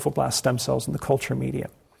support the trophoblast stem cells in the culture media.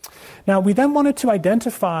 Now, we then wanted to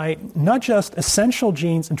identify not just essential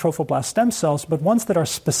genes in trophoblast stem cells, but ones that are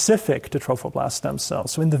specific to trophoblast stem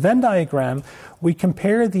cells. So in the Venn diagram, we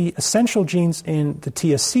compare the essential genes in the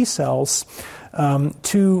TSC cells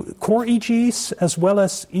to core EGs as well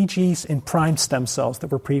as EGs in primed stem cells that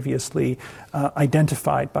were previously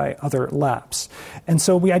identified by other labs. And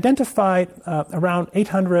so we identified around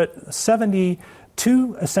 870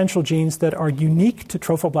 two essential genes that are unique to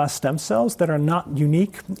trophoblast stem cells that are not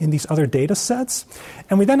unique in these other data sets.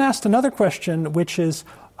 And we then asked another question, which is,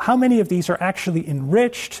 how many of these are actually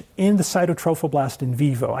enriched in the cytotrophoblast in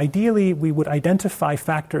vivo? Ideally, we would identify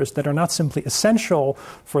factors that are not simply essential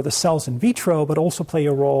for the cells in vitro, but also play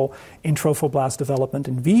a role in trophoblast development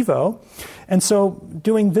in vivo. And so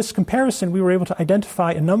doing this comparison, we were able to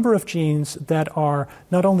identify a number of genes that are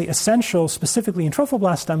not only essential specifically in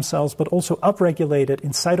trophoblast stem cells, but also upregulated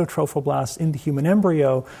in cytotrophoblasts in the human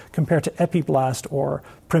embryo compared to epiblast or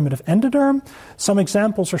primitive endoderm. Some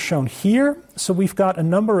examples are shown here. So we've got a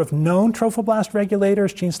number of known trophoblast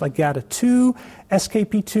regulators, genes like GATA2,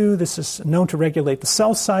 SKP2. This is known to regulate the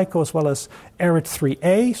cell cycle, as well as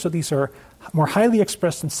ARID3A. So these are more highly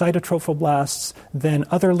expressed in cytotrophoblasts than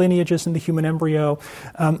other lineages in the human embryo.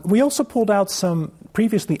 We also pulled out some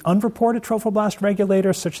previously unreported trophoblast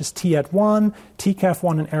regulators, such as TEAD1,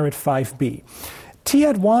 TCAF1, and ARID5B.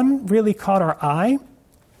 TEAD1 really caught our eye.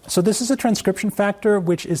 So this is a transcription factor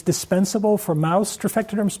which is dispensable for mouse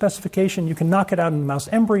trophectoderm specification. You can knock it out in the mouse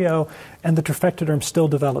embryo, and the trophectoderm still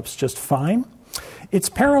develops just fine. Its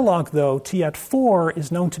paralog, though, TEAD4,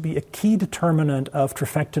 is known to be a key determinant of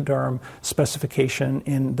trophectoderm specification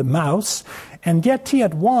in the mouse, and yet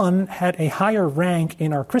TEAD1 had a higher rank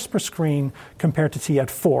in our CRISPR screen compared to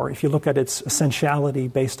TEAD4, if you look at its essentiality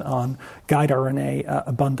based on guide RNA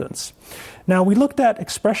abundance. Now, we looked at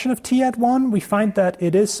expression of TEAD1. We find that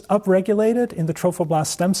it is upregulated in the trophoblast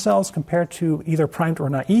stem cells compared to either primed or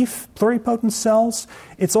naive pluripotent cells.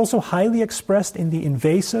 It's also highly expressed in the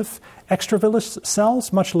invasive extravillous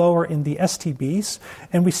cells, much lower in the STBs,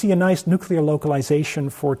 and we see a nice nuclear localization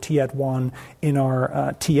for TEAD1 in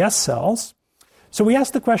our TS cells. So we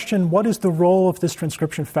asked the question, what is the role of this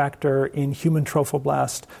transcription factor in human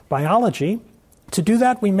trophoblast biology? To do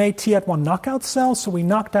that, we made TEAD1 knockout cells. So we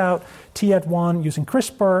knocked out TEAD1 using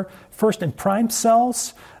CRISPR, first in primed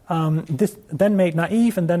cells, then made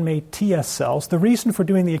naive, and then made TS cells. The reason for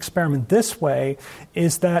doing the experiment this way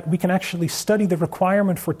is that we can actually study the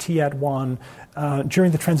requirement for TEAD1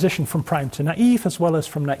 during the transition from primed to naive, as well as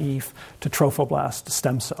from naive to trophoblast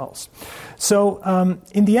stem cells. So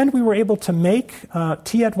in the end, we were able to make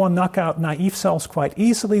TEAD1 knockout naive cells quite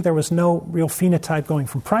easily. There was no real phenotype going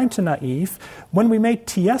from primed to naive. When we made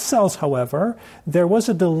TS cells, however, there was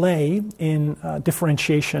a delay in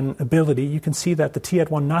differentiation ability. You can see that the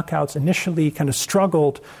TEAD1 knockouts initially kind of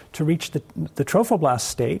struggled to reach the trophoblast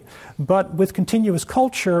state, but with continuous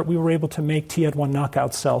culture, we were able to make TEAD1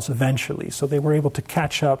 knockout cells eventually. So they were able to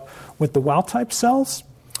catch up with the wild-type cells.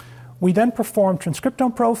 We then performed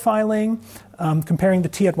transcriptome profiling, comparing the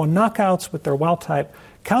TEAD1 knockouts with their wild-type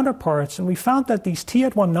counterparts, and we found that these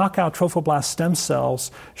TEAD1 knockout trophoblast stem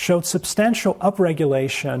cells showed substantial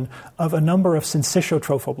upregulation of a number of syncytial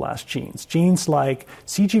trophoblast genes like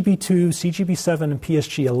CGB2, CGB7, and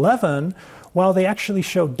PSG11, while they actually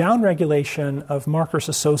showed downregulation of markers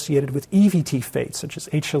associated with EVT fates, such as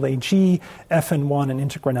HLA-G, FN1, and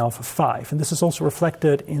integrin alpha-5. And this is also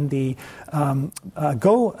reflected in the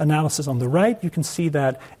GO analysis on the right. You can see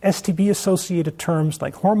that STB-associated terms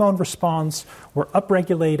like hormone response were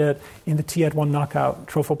upregulated in the TEAD1 knockout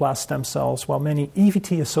trophoblast stem cells, while many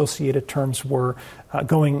EVT-associated terms were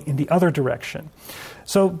going in the other direction.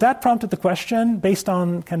 So that prompted the question, based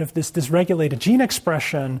on kind of this regulated gene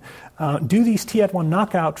expression, do these TEAD1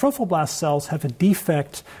 knockout trophoblast cells have a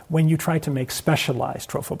defect when you try to make specialized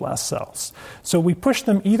trophoblast cells? So we pushed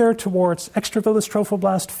them either towards extravillous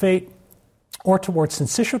trophoblast fate or towards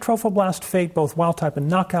syncytial trophoblast fate, both wild-type and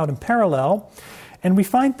knockout in parallel. And we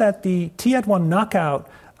find that the TEAD1 knockout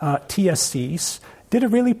TSCs did a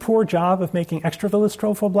really poor job of making extravillous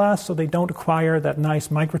trophoblasts, so they don't acquire that nice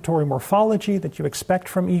migratory morphology that you expect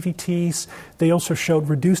from EVTs. They also showed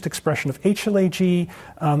reduced expression of HLA-G,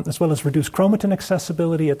 as well as reduced chromatin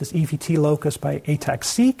accessibility at this EVT locus by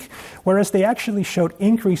ATAC-seq, whereas they actually showed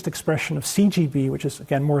increased expression of CGB, which is,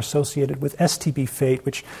 again, more associated with STB fate,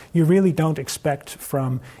 which you really don't expect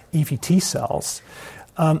from EVT cells.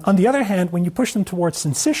 On the other hand, when you push them towards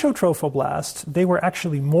syncytial trophoblasts, they were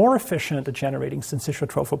actually more efficient at generating syncytial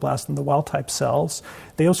trophoblasts than the wild-type cells.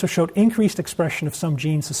 They also showed increased expression of some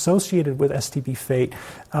genes associated with STB fate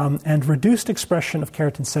and reduced expression of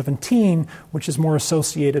keratin 17, which is more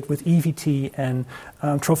associated with EVT and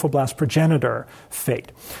trophoblast progenitor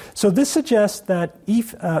fate. So this suggests that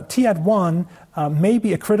TAD1 may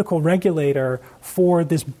be a critical regulator for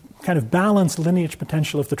this kind of balanced lineage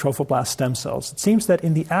potential of the trophoblast stem cells. It seems that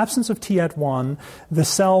in the absence of TAD1, the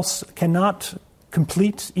cells cannot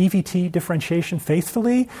complete EVT differentiation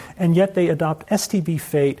faithfully, and yet they adopt STB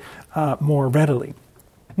fate more readily.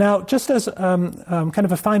 Now, just as kind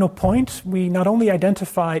of a final point, we not only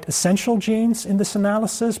identified essential genes in this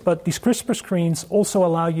analysis, but these CRISPR screens also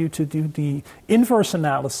allow you to do the inverse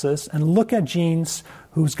analysis and look at genes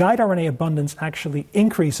whose guide RNA abundance actually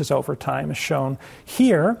increases over time, as shown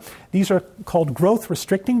here. These are called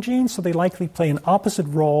growth-restricting genes, so they likely play an opposite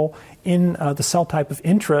role in the cell type of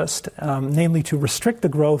interest, namely to restrict the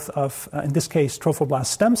growth of, in this case, trophoblast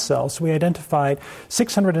stem cells. So we identified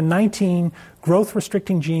 619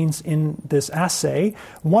 growth-restricting genes in this assay.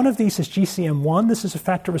 One of these is GCM1. This is a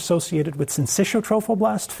factor associated with syncytial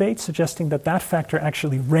trophoblast fate, suggesting that that factor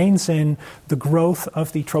actually reins in the growth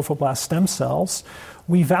of the trophoblast stem cells.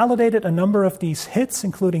 We validated a number of these hits,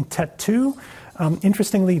 including TET2.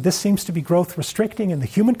 Interestingly, this seems to be growth restricting in the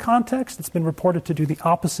human context. It's been reported to do the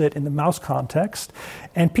opposite in the mouse context.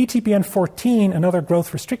 And PTBN14, another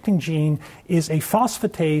growth restricting gene, is a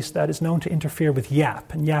phosphatase that is known to interfere with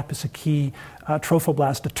YAP. And YAP is a key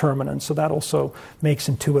trophoblast determinant, so that also makes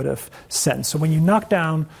intuitive sense. So when you knock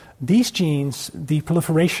down these genes, the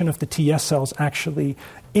proliferation of the TS cells actually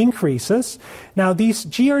increases. Now, these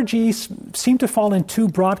GRGs seem to fall in two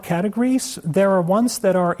broad categories. There are ones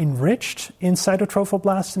that are enriched in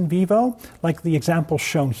cytotrophoblasts in vivo, like the example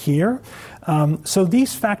shown here. So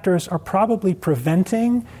these factors are probably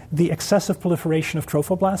preventing the excessive proliferation of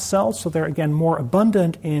trophoblast cells. So they're, again, more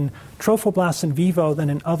abundant in trophoblasts in vivo than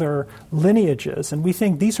in other lineages. And we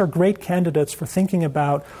think these are great candidates for thinking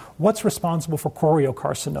about what's responsible for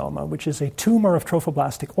choriocarcinoma, which is a tumor of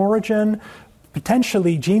trophoblastic origin.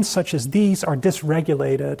 Potentially, genes such as these are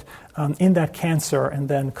dysregulated in that cancer and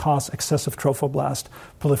then cause excessive trophoblast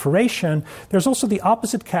proliferation. There's also the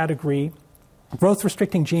opposite category,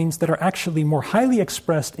 growth-restricting genes that are actually more highly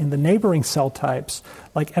expressed in the neighboring cell types,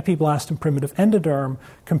 like epiblast and primitive endoderm,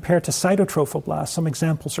 compared to cytotrophoblasts. Some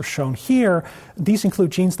examples are shown here. These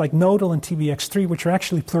include genes like nodal and TBX3, which are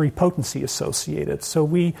actually pluripotency associated. So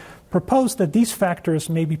we propose that these factors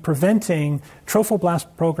may be preventing trophoblast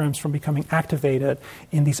programs from becoming activated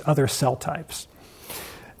in these other cell types.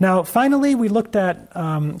 Now, finally, we looked at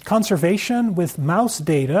conservation with mouse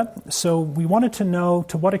data. So we wanted to know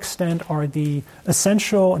to what extent are the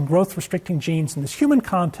essential and growth-restricting genes in this human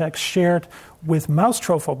context shared with mouse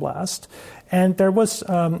trophoblasts. And there was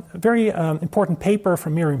a very important paper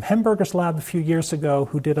from Miriam Hemberger's lab a few years ago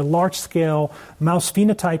who did a large-scale mouse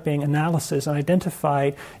phenotyping analysis and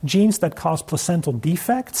identified genes that cause placental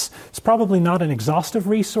defects. It's probably not an exhaustive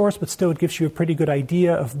resource, but still it gives you a pretty good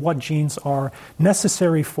idea of what genes are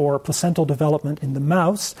necessary for placental development in the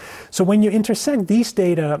mouse. So when you intersect these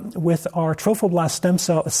data with our trophoblast stem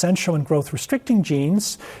cell essential and growth-restricting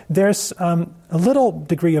genes, there's a little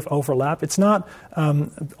degree of overlap. It's not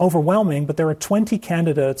overwhelming, but there are 20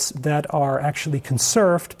 candidates that are actually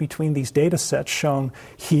conserved between these data sets shown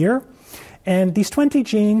here. And these 20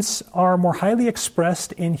 genes are more highly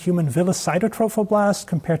expressed in human villus cytotrophoblasts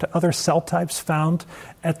compared to other cell types found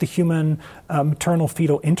at the human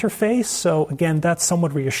maternal-fetal interface. So again, that's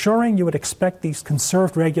somewhat reassuring. You would expect these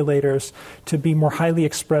conserved regulators to be more highly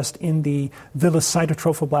expressed in the villus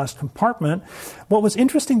cytotrophoblast compartment. What was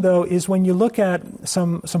interesting, though, is when you look at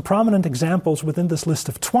some prominent examples within this list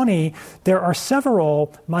of 20, there are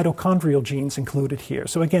several mitochondrial genes included here.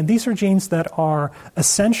 So again, these are genes that are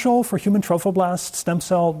essential for human trophoblast stem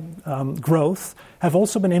cell growth, have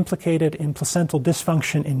also been implicated in placental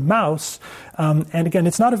dysfunction in mouse. And again,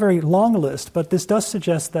 it's not a very long list, but this does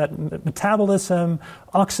suggest that metabolism,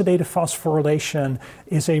 oxidative phosphorylation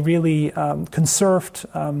is a really conserved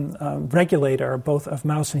regulator both of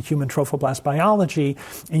mouse and human trophoblast biology.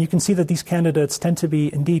 And you can see that these candidates tend to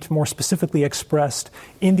be indeed more specifically expressed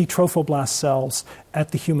in the trophoblast cells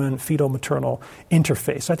at the human fetal-maternal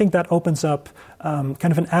interface. So I think that opens up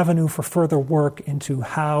kind of an avenue for further work into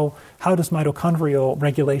how does mitochondrial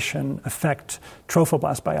regulation affect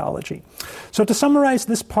trophoblast biology. So to summarize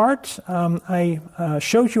this part, I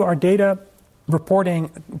showed you our data reporting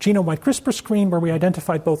genome-wide CRISPR screen where we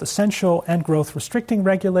identified both essential and growth-restricting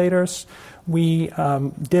regulators. We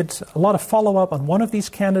did a lot of follow-up on one of these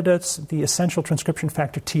candidates, the essential transcription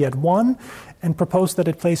factor TEAD1, and proposed that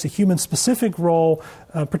it plays a human-specific role,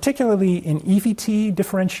 particularly in EVT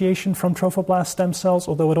differentiation from trophoblast stem cells,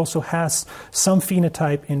 although it also has some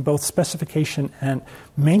phenotype in both specification and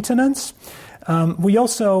maintenance. We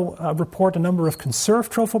also report a number of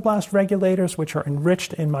conserved trophoblast regulators which are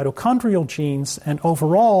enriched in mitochondrial genes, and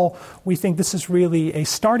overall we think this is really a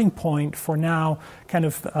starting point for now kind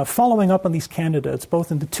of following up on these candidates,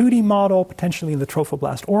 both in the 2D model, potentially in the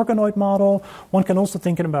trophoblast organoid model. One can also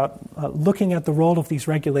think about looking at the role of these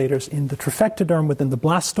regulators in the trophectoderm within the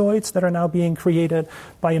blastoids that are now being created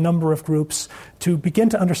by a number of groups to begin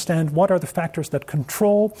to understand what are the factors that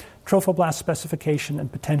control trophoblast specification and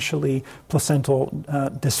potentially placental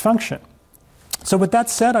dysfunction. So with that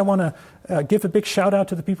said, I want to give a big shout out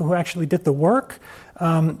to the people who actually did the work,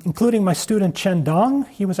 including my student Chen Dong.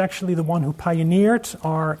 He was actually the one who pioneered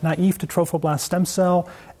our naive to trophoblast stem cell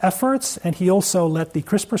efforts, and he also led the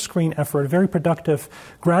CRISPR screen effort, a very productive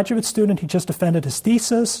graduate student. He just defended his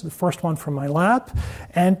thesis, the first one from my lab,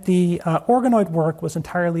 and the organoid work was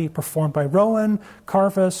entirely performed by Rowan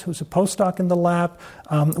Carvis, who's a postdoc in the lab,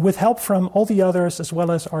 with help from all the others as well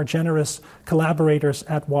as our generous collaborators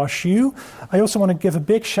at WashU. I also want to give a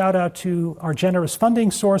big shout out to our generous funding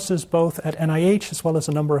sources, both at NIH as well as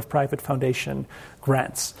a number of private foundation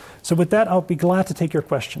grants. So with that, I'll be glad to take your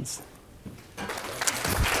questions.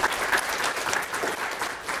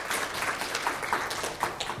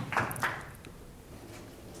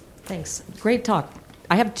 Thanks. Great talk.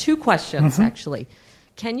 I have two questions, actually.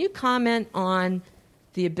 Can you comment on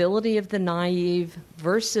the ability of the naive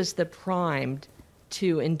versus the primed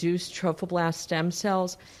to induce trophoblast stem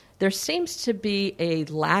cells? There seems to be a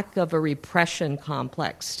lack of a repression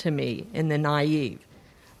complex to me in the naive.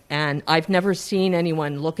 And I've never seen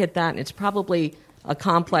anyone look at that, and it's probably a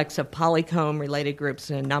complex of polycomb-related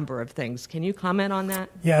groups and a number of things. Can you comment on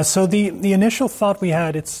that? Yeah, so the initial thought we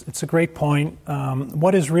had, it's a great point.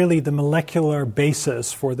 What is really the molecular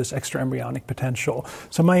basis for this extraembryonic potential?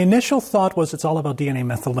 So my initial thought was it's all about DNA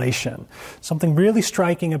methylation. Something really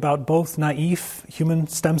striking about both naive human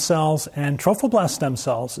stem cells and trophoblast stem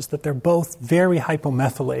cells is that they're both very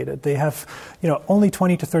hypomethylated. They have, only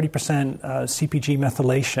 20 to 30% CpG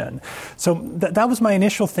methylation. So that was my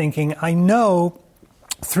initial thinking. I know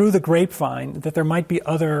through the grapevine that there might be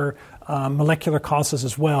other molecular causes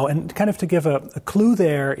as well. And kind of to give a clue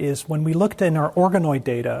there is when we looked in our organoid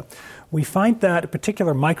data, we find that a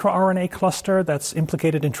particular microRNA cluster that's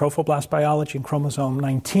implicated in trophoblast biology in chromosome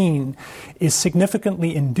 19 is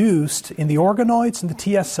significantly induced in the organoids and the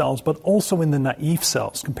TS cells, but also in the naive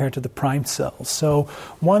cells compared to the primed cells. So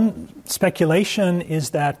one speculation is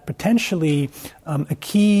that potentially a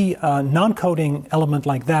key non-coding element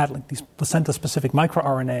like that, like these placenta-specific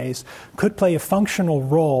microRNAs, could play a functional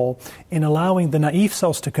role in allowing the naive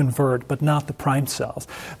cells to convert, but not the primed cells.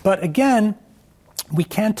 But again, we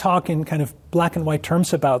can't talk in kind of black and white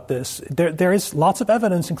terms about this. There is lots of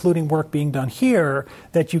evidence, including work being done here,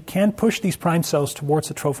 that you can push these prime cells towards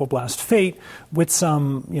a trophoblast fate with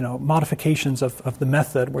some, modifications of the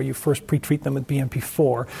method where you first pre-treat them with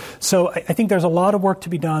BMP4. So I think there's a lot of work to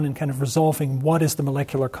be done in kind of resolving what is the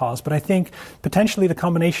molecular cause. But I think potentially the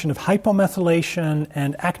combination of hypomethylation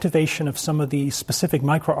and activation of some of these specific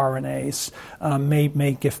microRNAs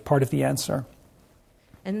may give part of the answer.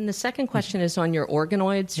 And then the second question is on your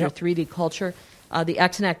organoids, your 3D culture, the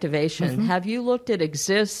exon activation. Have you looked at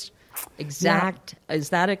exact, is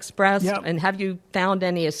that expressed? And have you found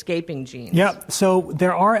any escaping genes? So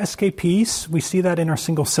there are escapees. We see that in our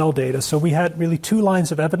single cell data. So we had really two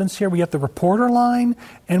lines of evidence here. We had the reporter line,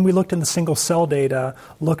 and we looked in the single cell data,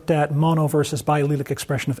 looked at mono versus biallelic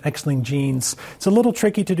expression of X-linked genes. It's a little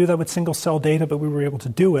tricky to do that with single cell data, but we were able to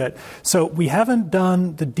do it. So we haven't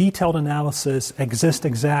done the detailed analysis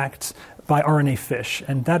exact by RNA fish,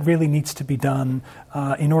 and that really needs to be done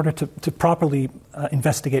in order to properly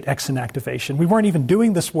investigate exon activation. We weren't even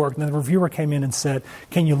doing this work, and then the reviewer came in and said,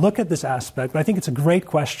 can you look at this aspect? But I think it's a great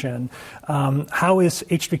question. How is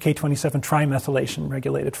H3K27 trimethylation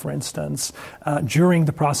regulated, for instance, during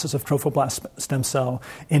the process of trophoblast stem cell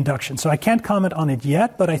induction? So I can't comment on it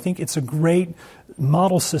yet, but I think it's a great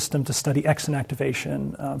model system to study exon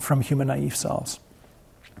activation from human naive cells.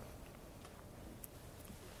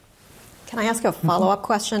 Can I ask a follow-up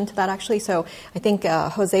question to that, actually? So I think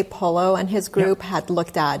Jose Polo and his group had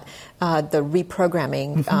looked at the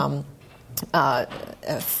reprogramming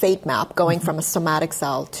fate map going from a somatic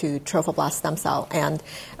cell to trophoblast stem cell, and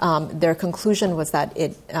their conclusion was that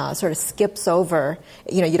it sort of skips over.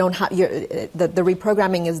 You don't have the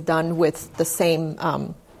reprogramming is done with the same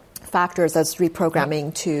factors as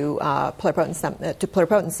reprogramming to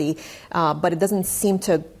pluripotency, but it doesn't seem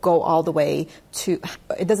to go all the way to.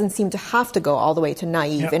 It doesn't seem to have to go all the way to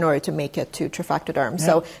naive in order to make it to trifectoderm.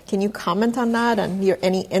 So, can you comment on that and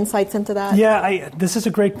any insights into that? Yeah, this is a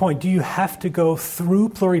great point. Do you have to go through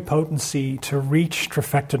pluripotency to reach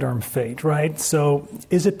trifectoderm fate? Right. So,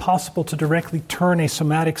 is it possible to directly turn a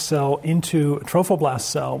somatic cell into a trophoblast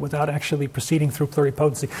cell without actually proceeding through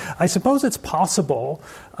pluripotency? I suppose it's possible.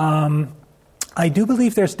 I do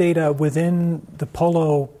believe there's data within the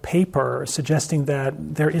Polo paper suggesting that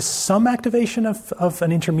there is some activation of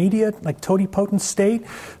an intermediate, like totipotent state.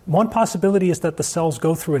 One possibility is that the cells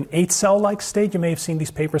go through an 8-cell-like state. You may have seen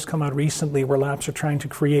these papers come out recently where labs are trying to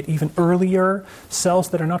create even earlier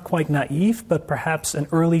cells that are not quite naive, but perhaps an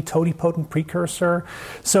early totipotent precursor.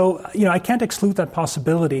 So, I can't exclude that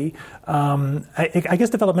possibility. I guess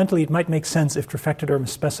developmentally it might make sense if trifectoderm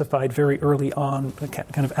is specified very early on,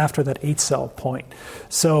 kind of after that 8-cell point.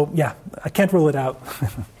 So, I can't rule it out.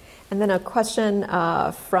 And then a question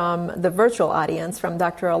from the virtual audience from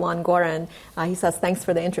Dr. Alon Goren. He says, thanks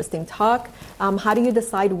for the interesting talk. How do you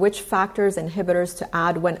decide which factors inhibitors to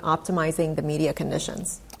add when optimizing the media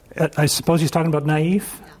conditions? I suppose he's talking about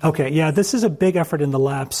naive? Okay, this is a big effort in the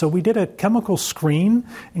lab. So we did a chemical screen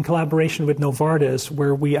in collaboration with Novartis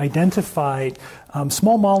where we identified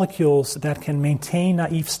small molecules that can maintain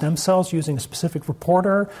naive stem cells using a specific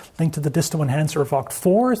reporter linked to the distal enhancer of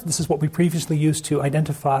OCT4. This is what we previously used to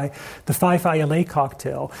identify the 5-ILA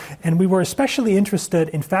cocktail. And we were especially interested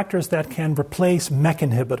in factors that can replace MEK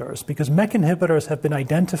inhibitors because MEK inhibitors have been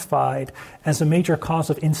identified as a major cause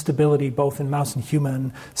of instability both in mouse and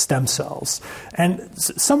human stem cells. And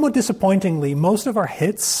somewhat disappointingly, most of our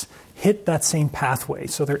hits hit that same pathway.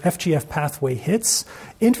 So they're FGF pathway hits.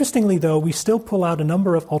 Interestingly, though, we still pull out a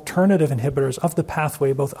number of alternative inhibitors of the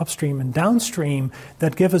pathway, both upstream and downstream,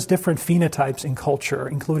 that give us different phenotypes in culture,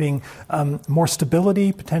 including more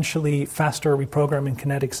stability, potentially faster reprogramming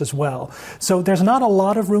kinetics as well. So there's not a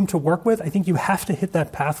lot of room to work with. I think you have to hit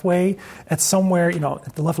that pathway at somewhere,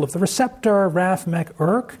 at the level of the receptor, RAF, MEK,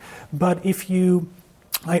 ERK. But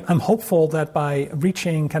I'm hopeful that by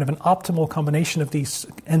reaching kind of an optimal combination of these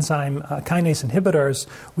enzyme kinase inhibitors,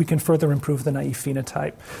 we can further improve the naive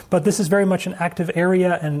phenotype. But this is very much an active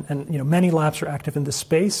area, and many labs are active in this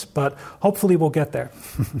space, but hopefully we'll get there.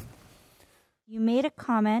 You made a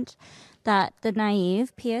comment that the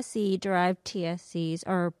naive PSC-derived TSCs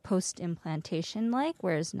are post-implantation-like,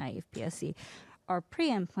 whereas naive PSC are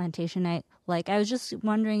pre-implantation-like. I was just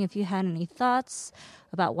wondering if you had any thoughts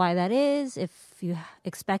about why that is, if you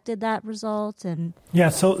expected that result. And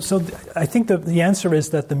so I think the answer is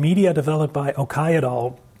that the media developed by Okai et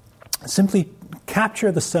al. Simply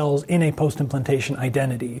capture the cells in a post-implantation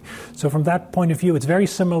identity. So from that point of view, it's very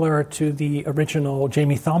similar to the original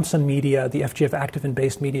Jamie Thompson media, the FGF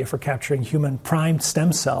activin-based media for capturing human primed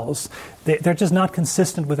stem cells. They're just not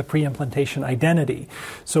consistent with a pre-implantation identity.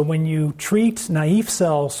 So when you treat naive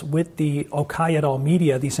cells with the Okai et al.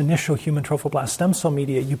 Media, these initial human trophoblast stem cell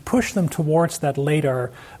media, you push them towards that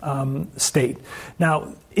later state.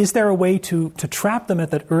 Now, is there a way to trap them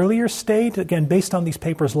at that earlier state? Again, based on these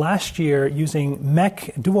papers last year using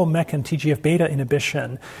dual MEK and TGF-beta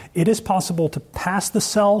inhibition, it is possible to pass the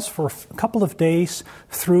cells for a couple of days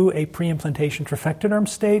through a pre-implantation trifectoderm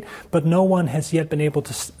state, but no one has yet been able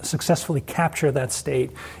to successfully capture that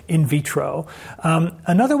state in vitro.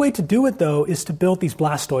 Another way to do it, though, is to build these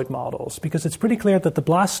blastoid models, because it's pretty clear that the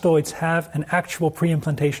blastoids have an actual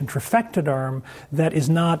pre-implantation trifectoderm that is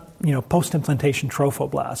not, post-implantation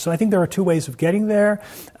trophoblast. So I think there are two ways of getting there.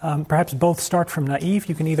 Perhaps both start from naive.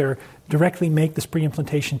 You can either directly make this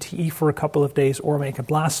pre-implantation TE for a couple of days or make a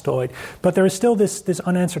blastoid. But there is still this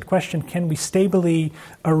unanswered question, can we stably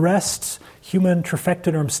arrest human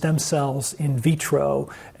trifectoderm stem cells in vitro?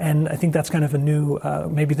 And I think that's kind of a new,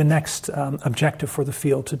 maybe the next objective for the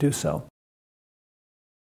field to do so.